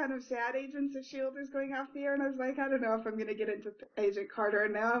actually kind of sad Agents of S.H.I.E.L.D. is going off the air, and I was like, I don't know if I'm going to get into Agent Carter,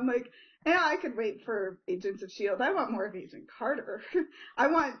 and now I'm like, yeah, I could wait for Agents of S.H.I.E.L.D. I want more of Agent Carter. I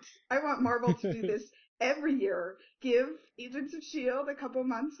want Marvel to do this every year. Give Agents of S.H.I.E.L.D. a couple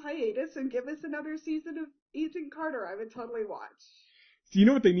months hiatus and give us another season of Agent Carter. I would totally watch. So you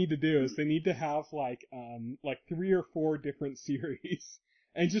know what they need to do is they need to have like 3 or 4 different series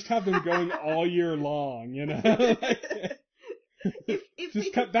and just have them going all year long, you know? if just they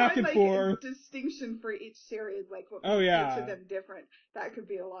cut back and forth. A distinction for each series, like what makes each of them different, that could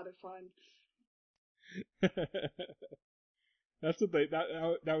be a lot of fun. That's what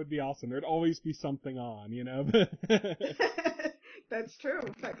that would be awesome. There'd always be something on, you know. That's true.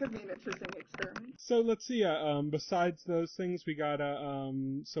 That could be an interesting experiment. So let's see. Besides those things, we got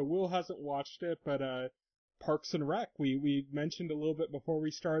so Will hasn't watched it, but Parks and Rec. We mentioned a little bit before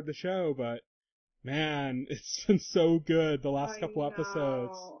we started the show, but man, it's been so good the last couple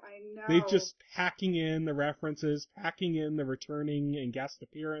episodes. I know. They're just packing in the references, packing in the returning and guest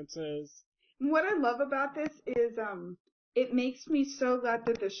appearances. What I love about this is it makes me so glad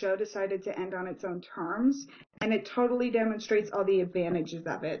that the show decided to end on its own terms, and it totally demonstrates all the advantages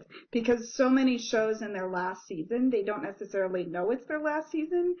of it. Because so many shows in their last season, they don't necessarily know it's their last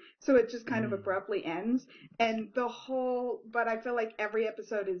season, so it just kind of abruptly ends. But I feel like every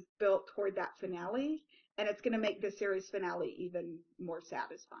episode is built toward that finale, and it's going to make the series finale even more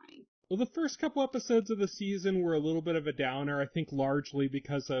satisfying. Well, the first couple episodes of the season were a little bit of a downer, I think largely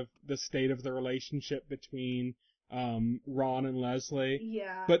because of the state of the relationship between Ron and Leslie.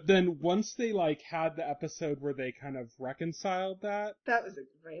 Yeah. But then once they had the episode where they kind of reconciled that. That was a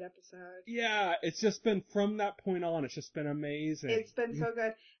great episode. Yeah, it's just been from that point on, it's just been amazing. It's been so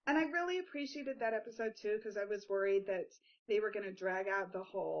good. And I really appreciated that episode too, because I was worried that they were going to drag out the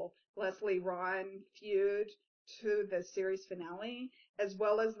whole Leslie-Ron feud to the series finale, as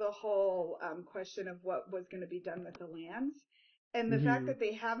well as the whole question of what was going to be done with the lands. And the fact that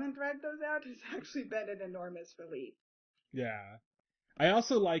they haven't dragged those out has actually been an enormous relief. Yeah. I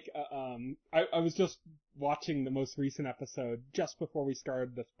also I was just watching the most recent episode just before we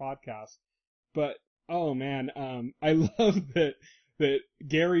started this podcast, but oh man, I love that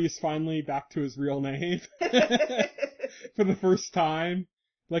Gary's finally back to his real name for the first time.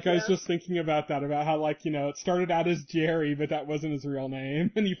 I was just thinking about that, about how it started out as Jerry, but that wasn't his real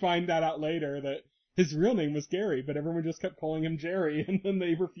name, and you find that out later that his real name was Gary, but everyone just kept calling him Jerry, and then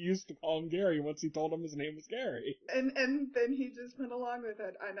they refused to call him Gary once he told them his name was Gary. And then he just went along with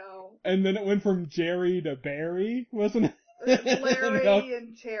it, I know. And then it went from Jerry to Barry, wasn't it? Larry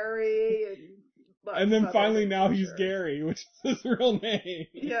and Terry and then finally now he's Gary, which is his real name.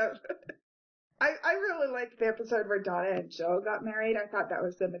 Yeah. I really liked the episode where Donna and Joe got married. I thought that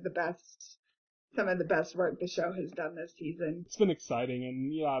was some of the best work the show has done this season. It's been exciting,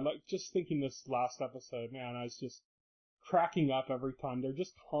 and yeah, just thinking this last episode, man, I was just cracking up every time. They're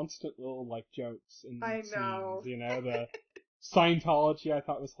just constant little jokes and I know. scenes, the Scientology I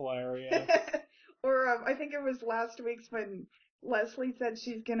thought was hilarious. Or I think it was last week's when Leslie said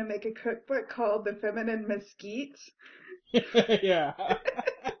she's gonna make a cookbook called The Feminine Mesquite. Yeah.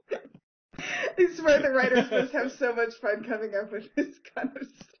 I swear the writers must have so much fun coming up with this kind of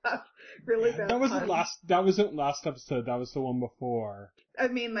stuff. Really bad. That wasn't last episode. That was the one before. I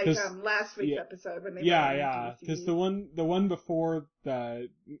mean, last week's episode when they because the one before the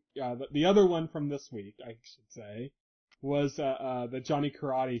other one from this week, I should say, was the Johnny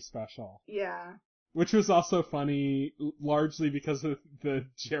Karate special. Yeah. Which was also funny, largely because of the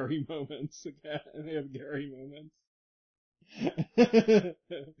Jerry moments again. They have Gary moments.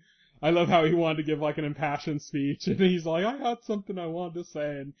 I love how he wanted to give an impassioned speech, and he's like, I had something I wanted to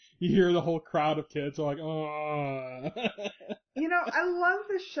say, and you hear the whole crowd of kids are like, oh. I love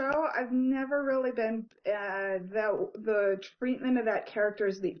the show. I've never really been, the treatment of that character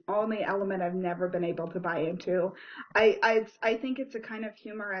is the only element I've never been able to buy into. I think it's a kind of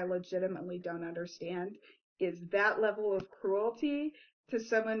humor I legitimately don't understand, is that level of cruelty to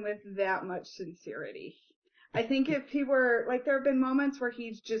someone with that much sincerity. I think if he were, there have been moments where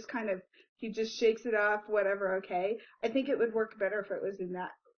he just shakes it off, whatever, okay. I think it would work better if it was in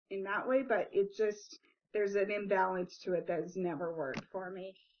that way, but there's an imbalance to it that has never worked for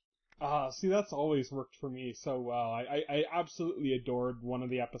me. See, that's always worked for me so well. I absolutely adored one of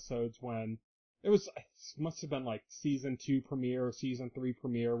the episodes when it must have been season 2 premiere or season 3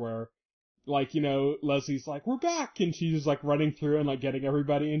 premiere where, Leslie's like, we're back, and she's running through and getting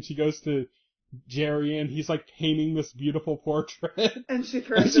everybody, and she goes to Jerry, and he's painting this beautiful portrait. And she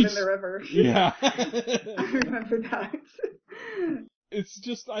throws it in the river. Yeah. I remember that. It's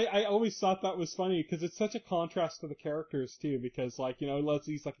just, I always thought that was funny, because it's such a contrast to the characters, too, because,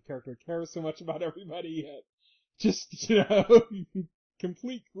 Leslie's a character who cares so much about everybody, yet just,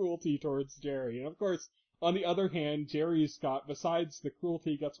 complete cruelty towards Jerry. And of course, on the other hand, Jerry's got, besides the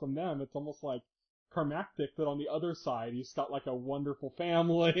cruelty he gets from them, it's almost climactic that on the other side he's got a wonderful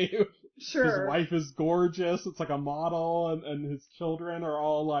family. Sure. His wife is gorgeous. It's a model, and his children are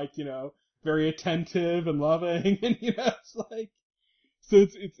all very attentive and loving, and it's so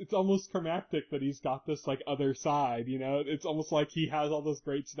it's almost climactic that he's got this other side. It's almost like he has all this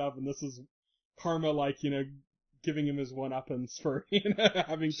great stuff, and this is karma, giving him his one-uppance for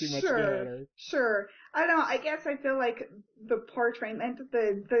having too much good. Sure. I don't know. I guess I feel like the poor treatment,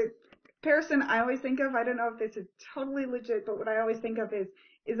 the comparison I always think of, I don't know if this is totally legit, but what I always think of is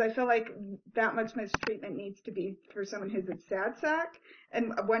I feel like that much mistreatment needs to be for someone who's a sad sack.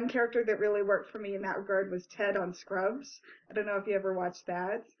 And one character that really worked for me in that regard was Ted on Scrubs. I don't know if you ever watched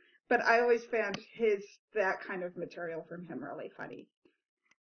that, but I always found that kind of material from him really funny.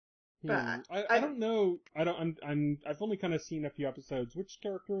 But I don't know. I've only kind of seen a few episodes. Which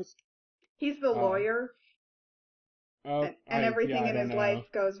character is? He's the lawyer. And everything in his life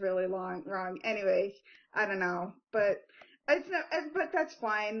goes really wrong. Anyway, I don't know, but but that's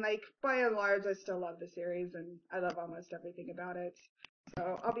fine. By and large, I still love the series, and I love almost everything about it.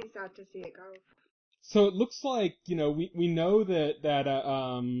 So I'll be sad to see it go. So it looks like we know that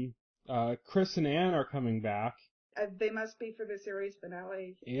Chris and Ann are coming back. They must be for the series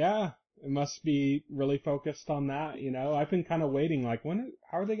finale. Yeah, It must be really focused on that, you know? I've been kind of waiting, like,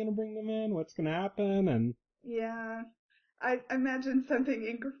 how are they going to bring them in? What's going to happen? And Yeah. I imagine something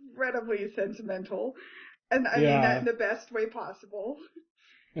incredibly sentimental. And I mean that yeah, in the best way possible.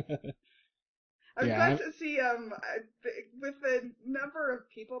 I was yeah, glad to see, with the number of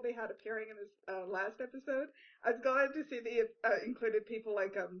people they had appearing in this last episode, I was glad to see they included people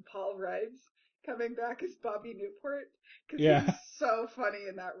like Paul Rudd coming back as Bobby Newport, because yeah, he's so funny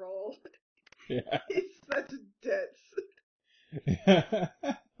in that role. yeah. He's such a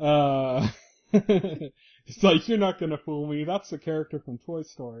uh, it's like, you're not going to fool me. That's the character from Toy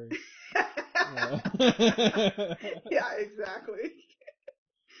Story. ditz. Yeah. Yeah, exactly.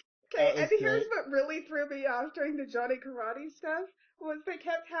 Okay, That and was here's great. what really threw me off during the Johnny Karate stuff was they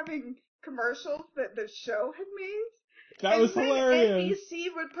kept having commercials that the show had made. That And was then hilarious.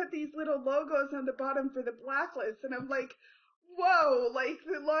 NBC would put these little logos on the bottom for the blacklist, and I'm like, whoa, like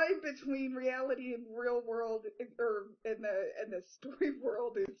the line between reality and real world, or and the story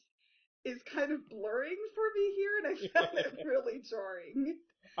world is kind of blurring for me here, and I found it really jarring.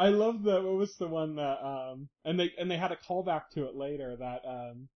 I love what was the one that, and they had a callback to it later, that,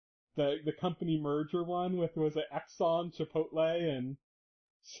 the company merger one was it Exxon, Chipotle, and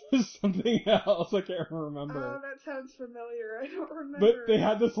something else. I can't Oh, remember. that sounds familiar. I don't But they remember.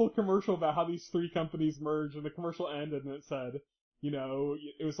 had this whole commercial about how these three companies merged, and the commercial ended, and it said, you know,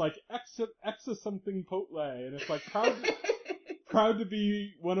 it was like Exa something Potle, and it's like proud to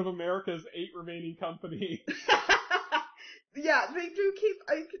be one of America's 8 remaining companies. Yeah, they do keep.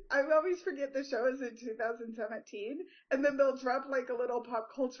 I always forget the show is in 2017, and then they'll drop like a little pop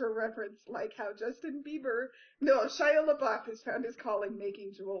culture reference, like how Shia LaBeouf has found his calling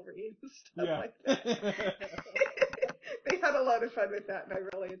making jewelry and stuff Yeah. like that. They had a lot of fun with that, and I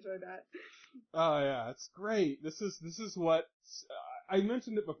really enjoyed that. Oh yeah, it's great. This is what I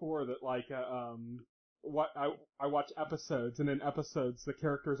mentioned it before, that like what I watch episodes, and in episodes the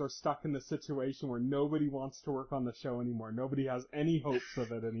characters are stuck in the situation where nobody wants to work on the show anymore. Nobody has any hopes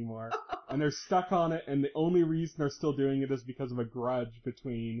of it anymore. And they're stuck on it, and the only reason they're still doing it is because of a grudge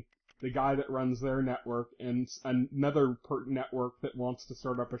between the guy that runs their network and another network that wants to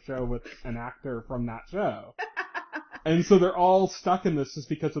start up a show with an actor from that show. And so they're all stuck in this just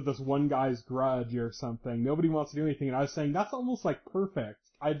because of this one guy's grudge or something. Nobody wants to do anything. And I was saying, that's almost like perfect.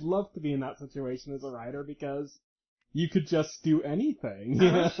 I'd love to be in that situation as a writer, because you could just do anything.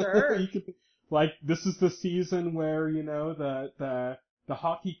 Oh, sure. You could, like, this is the season where, you know, the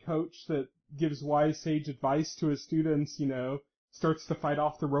hockey coach that gives wise sage advice to his students, you know, starts to fight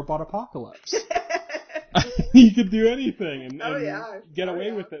off the robot apocalypse. You could do anything and Oh yeah. get Oh away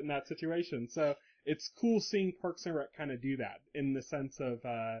yeah. with it in that situation. So it's cool seeing Parks and Rec kind of do that, in the sense of,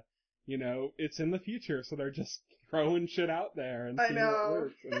 you know, it's in the future, so they're just throwing shit out there and I seeing what know.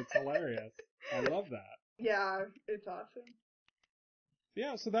 works, and it's hilarious. I love that. Yeah, it's awesome.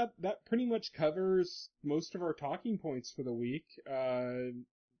 Yeah, so that pretty much covers most of our talking points for the week.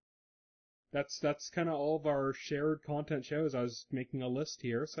 That's kind of all of our shared content shows. I was making a list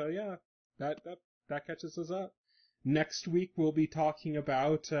here, so yeah, that catches us up. Next week we'll be talking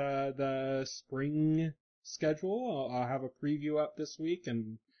about the spring schedule. I'll have a preview up this week,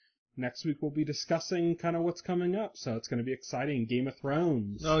 and next week we'll be discussing kind of what's coming up. So it's going to be exciting. Game of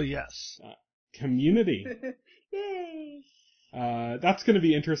Thrones, Oh, yes. Community. Yay! That's going to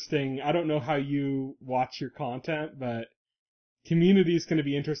be interesting. I don't know how you watch your content, but Community is going to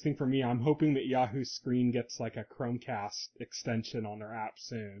be interesting for me. I'm hoping that Yahoo Screen gets like a Chromecast extension on their app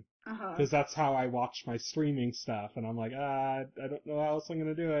soon. Uh-huh. Because that's how I watch my streaming stuff, and I'm like, I don't know how else I'm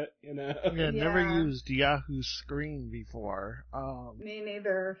gonna do it, you know? Yeah, never Yeah. used Yahoo Screen before. Me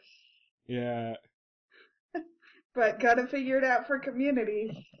neither. Yeah, But gotta figure it out for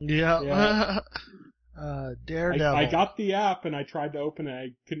Community. yeah. Daredevil. I got the app and I tried to open it. I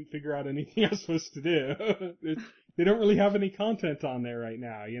couldn't figure out anything I was supposed to do. They don't really have any content on there right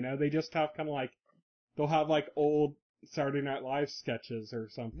now, you know? They just have kind of like, they'll have like old Saturday Night Live sketches or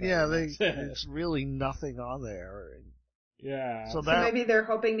something. Yeah, That's it. there's really nothing on there. Yeah. So So maybe they're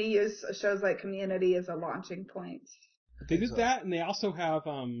hoping to use shows like Community as a launching point. They did that, and they also have,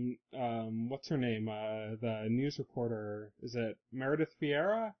 what's her name? The news reporter, is it Meredith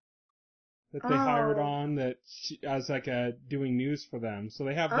Vieira? That they hired Oh. on as like doing news for them. So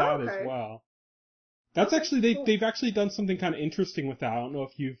they have Oh, that okay. as well. That's Okay, actually, cool. they've actually done something kind of interesting with that. I don't know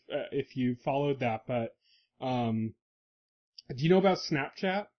if you've followed that, but, do you know about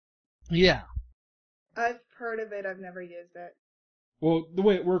Snapchat? Yeah. I've heard of it. I've never used it. Well, the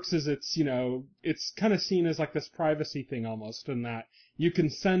way it works is it's, you know, it's kind of seen as like this privacy thing almost, in that you can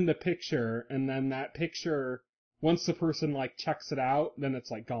send a picture, and then that picture, once the person like checks it out, then it's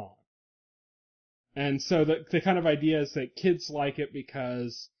like gone. And so the kind of idea is that kids like it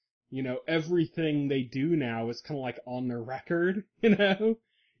because, everything they do now is kind of like on their record,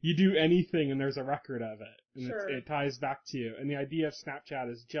 You do anything and there's a record of it. And Sure. it ties back to you. And the idea of Snapchat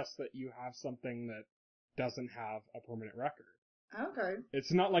is just that you have something that doesn't have a permanent record. Okay.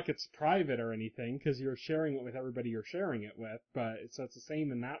 It's not like it's private or anything, because you're sharing it with everybody you're sharing it with, so it's the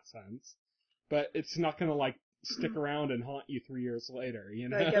same in that sense. But it's not gonna, stick around and haunt you 3 years later,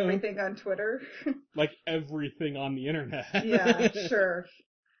 Like everything on Twitter? Like everything on the internet. Yeah, sure.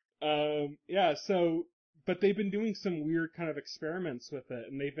 But they've been doing some weird kind of experiments with it,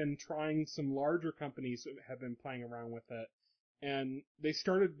 and they've been trying, some larger companies have been playing around with it, and they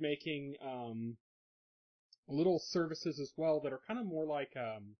started making, little services as well that are kind of more like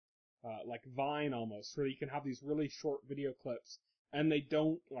Vine almost, where you can have these really short video clips, and they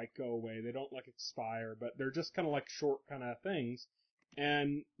don't go away, they don't expire, but they're just kind of short kind of things.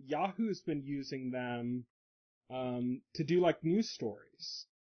 And Yahoo's been using them to do news stories.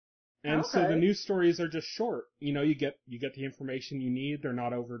 And so the news stories are just short. You get the information you need. They're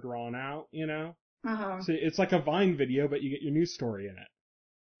not overdrawn out. Uh-huh. So it's like a Vine video, but you get your news story in it.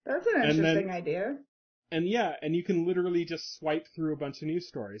 That's an interesting idea. And and you can literally just swipe through a bunch of news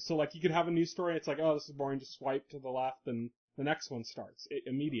stories. So you could have a news story, it's like, oh, this is boring, just swipe to the left and the next one starts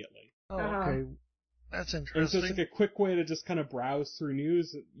immediately. Oh, okay. That's interesting. And so it's a quick way to just kind of browse through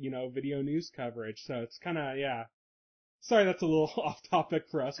news, video news coverage. So it's kind of, Sorry, that's a little off topic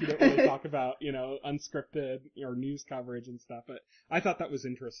for us. We don't really talk about, unscripted or news coverage and stuff, but I thought that was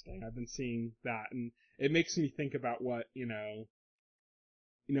interesting. I've been seeing that, and it makes me think about what, the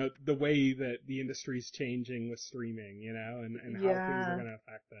way that the industry's changing with streaming, and how things are going to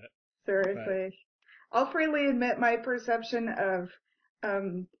affect it. Seriously. I'll freely admit my perception of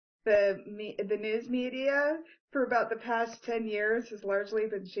the news media for about the past 10 years has largely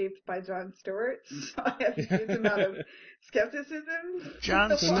been shaped by Jon Stewart. So I have a huge amount of skepticism.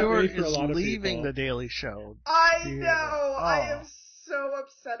 Jon Stewart is leaving The Daily Show. I know! I am so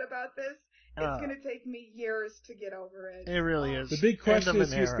upset about this. It's going to take me years to get over it. It really is. The big question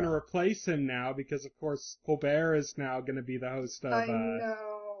is who's going to replace him now, because of course Colbert is now going to be the host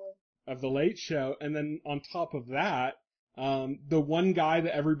of The Late Show, and then on top of that, the one guy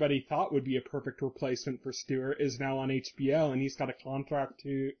that everybody thought would be a perfect replacement for Stewart is now on HBO, and he's got a contract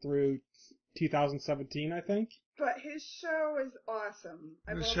through 2017, I think. But his show is awesome.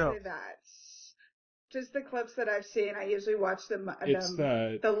 I will say that. Just the clips that I've seen, I usually watch the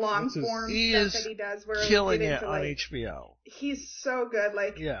long form stuff that he does, where killing it on HBO. He's so good.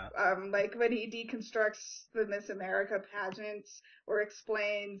 Like when he deconstructs the Miss America pageants or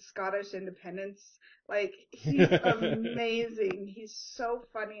explains Scottish independence. He's amazing. He's so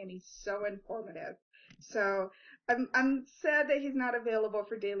funny and he's so informative. So I'm sad that he's not available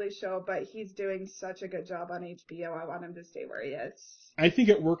for Daily Show, but he's doing such a good job on HBO. I want him to stay where he is. I think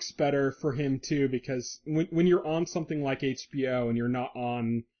it works better for him too, because when you're on something like HBO and you're not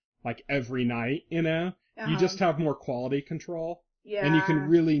on every night, you just have more quality control. Yeah. And you can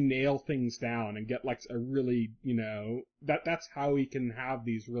really nail things down and get a really, that's how he can have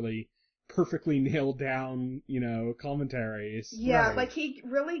these really perfectly nailed down, commentaries. Yeah, right. He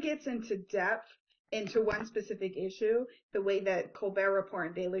really gets into depth into one specific issue, the way that Colbert Report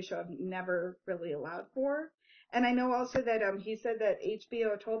and Daily Show have never really allowed for. And I know also that he said that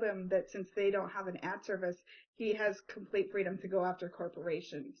HBO told him that since they don't have an ad service, he has complete freedom to go after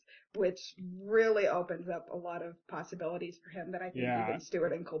corporations, which really opens up a lot of possibilities for him that I think even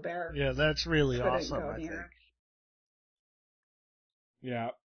Stewart and Colbert. Yeah, that's really awesome, I think. Yeah,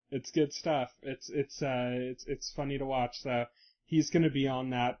 it's good stuff. It's funny to watch. So he's going to be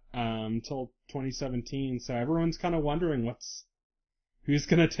on that till 2017. So everyone's kind of wondering who's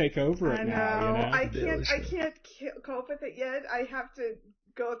going to take over it now. I can't cope with it yet. I have to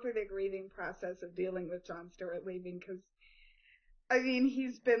go through the grieving process of dealing with Jon Stewart leaving, because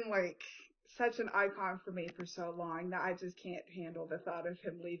he's been such an icon for me for so long that I just can't handle the thought of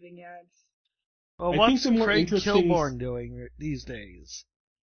him leaving yet. Well, what's Craig Kilborn doing these days?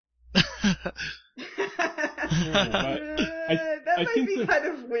 That might be kind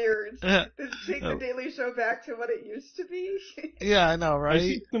of weird. To take the Daily Show back to what it used to be. Yeah, I know, right? I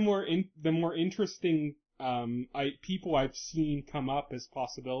think the more interesting people I've seen come up as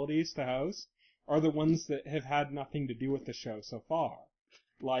possibilities to host are the ones that have had nothing to do with the show so far,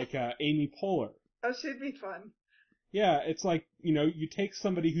 like Amy Poehler. Oh, she'd be fun. Yeah, it's you take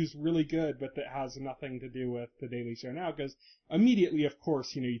somebody who's really good, but that has nothing to do with the Daily Show now, because immediately, of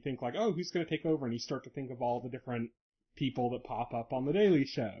course, you think oh, who's going to take over? And you start to think of all the different, people that pop up on The Daily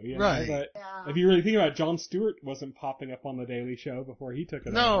Show. You know? Right. But Yeah. if you really think about it, Jon Stewart wasn't popping up on The Daily Show before he took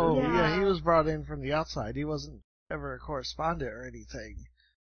it No, over. yeah, Yeah. he was brought in from the outside. He wasn't ever a correspondent or anything.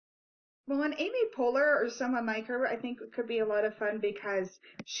 Well, an Amy Poehler or someone like her, I think could be a lot of fun because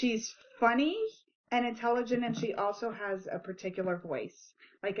she's funny and intelligent, and she also has a particular voice.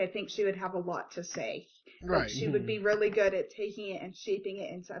 Like, I think she would have a lot to say. Like, Right. she would be really good at taking it and shaping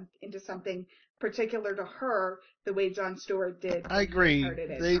it into something particular to her, the way Jon Stewart did. I when he agree.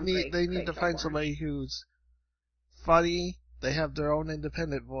 inherited it They from need Craig to find Feldborn. somebody who's funny. They have their own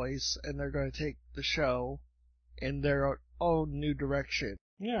independent voice, and they're going to take the show in their own new direction.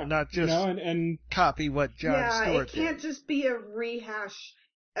 Yeah. And not just You know, and copy what Jon Stewart it can't did. just be a rehash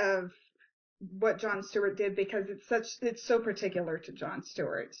of what Jon Stewart did because it's so particular to Jon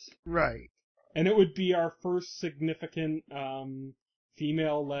Stewart. Right. And it would be our first significant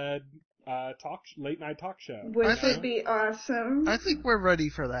female-led late night talk show. Which I would be awesome. I think we're ready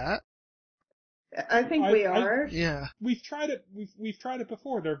for that. I think we are. Yeah. We've tried it. We've tried it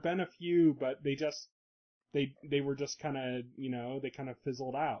before. There've been a few, but they were just kind of, you know, they kind of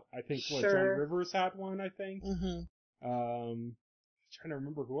fizzled out. I think Joan Sure. Rivers had one. I think. Mhm. I'm trying to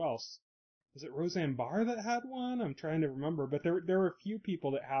remember who else. Was it Roseanne Barr that had one? I'm trying to remember, but there were a few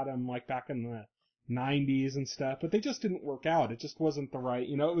people that had them like back in the 90s and stuff, but they just didn't work out. It just wasn't the right,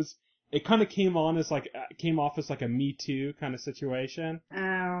 you know, it kind of came off as like a Me Too kind of situation.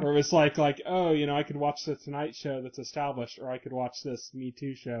 Oh. Or it was like, oh, you know, I could watch the Tonight Show that's established, or I could watch this Me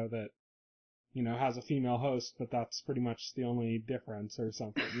Too show that, you know, has a female host, but that's pretty much the only difference or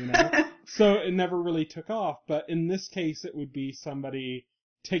something, you know? So it never really took off, but in this case it would be somebody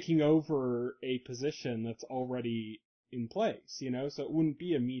taking over a position that's already in place, you know? So it wouldn't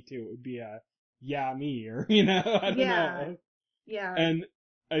be a Me Too, it would be a yeah me, or, you know, I don't know. Yeah. And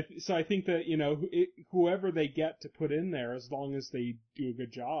so I think that, you know, whoever they get to put in there, as long as they do a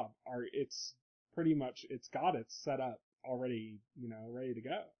good job, it's pretty much, it's set up already, you know, ready to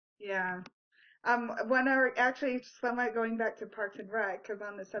go. Yeah. Actually, somewhat going back to Parks and Rec, because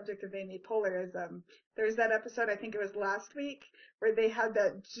on the subject of Amy Poehler is, there's that episode, I think it was last week, where they had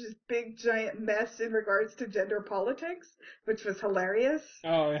that just big giant mess in regards to gender politics, which was hilarious.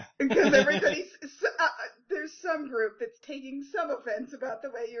 Oh, yeah. Because there's some group that's taking some offense about the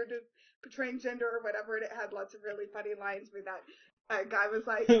way you're portraying gender or whatever, and it had lots of really funny lines where that guy was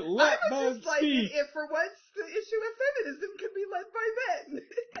like, Let I would them just like speak. it if for once the issue of feminism could be led by men.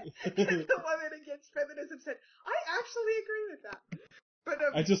 And the woman against feminism said, I actually agree with that. But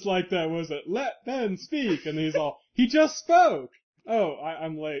I just like that, was it, let Ben speak, and he's all, he just spoke! Oh,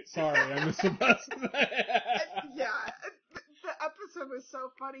 I'm late, sorry, I missed the bus. Yeah, the episode was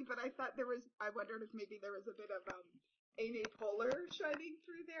so funny, but I wondered if maybe there was a bit of Amy Poehler shining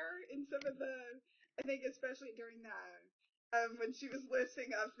through there in some of the, I think especially during when she was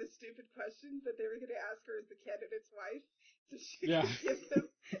listing off the stupid questions that they were going to ask her as the candidate's wife, so she could give them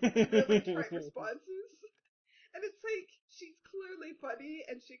really trite responses. And it's like, she's clearly funny,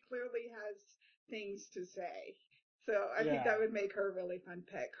 and she clearly has things to say. So I think that would make her a really fun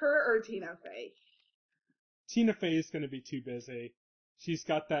pick. Her or Tina Fey. Tina Fey is going to be too busy. She's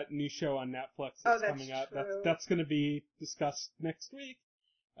got that new show on Netflix that's coming up. True. That's going to be discussed next week.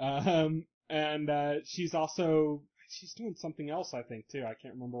 She's doing something else, I think, too. I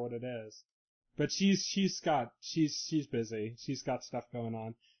can't remember what it is. But she's busy. She's got stuff going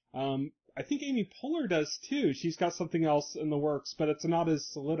on. I think Amy Poehler does too. She's got something else in the works, but it's not as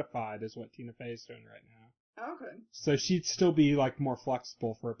solidified as what Tina Fey is doing right now. Okay. So she'd still be like more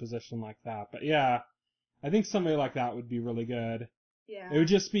flexible for a position like that. But yeah, I think somebody like that would be really good. Yeah. It would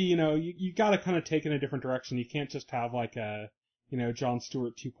just be, you know, you gotta kind of take it in a different direction. You can't just have like a, you know, Jon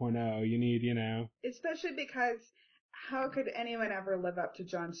Stewart 2.0. You need, you know. Especially because how could anyone ever live up to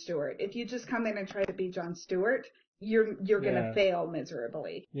Jon Stewart? If you just come in and try to be Jon Stewart, you're gonna fail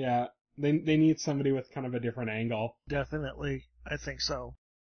miserably. Yeah. They need somebody with kind of a different angle. Definitely. I think so.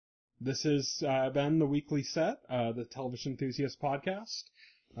 This has been the Weekly Set, the Television Enthusiast podcast.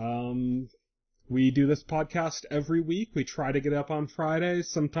 We do this podcast every week. We try to get up on Fridays.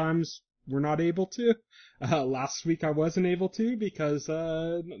 Sometimes we're not able to. Last week I wasn't able to because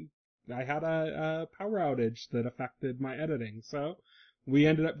I had a power outage that affected my editing. So we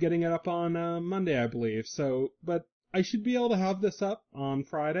ended up getting it up on Monday, I believe. So, but I should be able to have this up on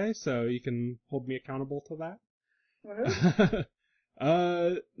Friday, so you can hold me accountable to that.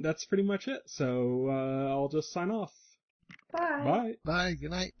 That's pretty much it. So I'll just sign off. Bye. Bye. Bye.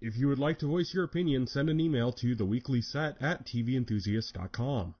 Good night. If you would like to voice your opinion, send an email to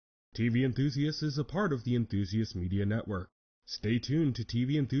theweeklyset@tventhusiast.com. TV Enthusiast is a part of the Enthusiast Media Network. Stay tuned to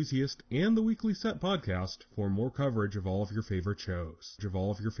TV Enthusiast and the Weekly Set podcast for more coverage of all of your favorite shows. Of all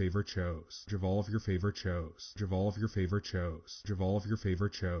of your favorite shows. Of all of your favorite shows. Of all of your favorite shows. Of all of your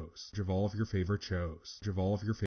favorite shows. Of all of your favorite shows. Of all of your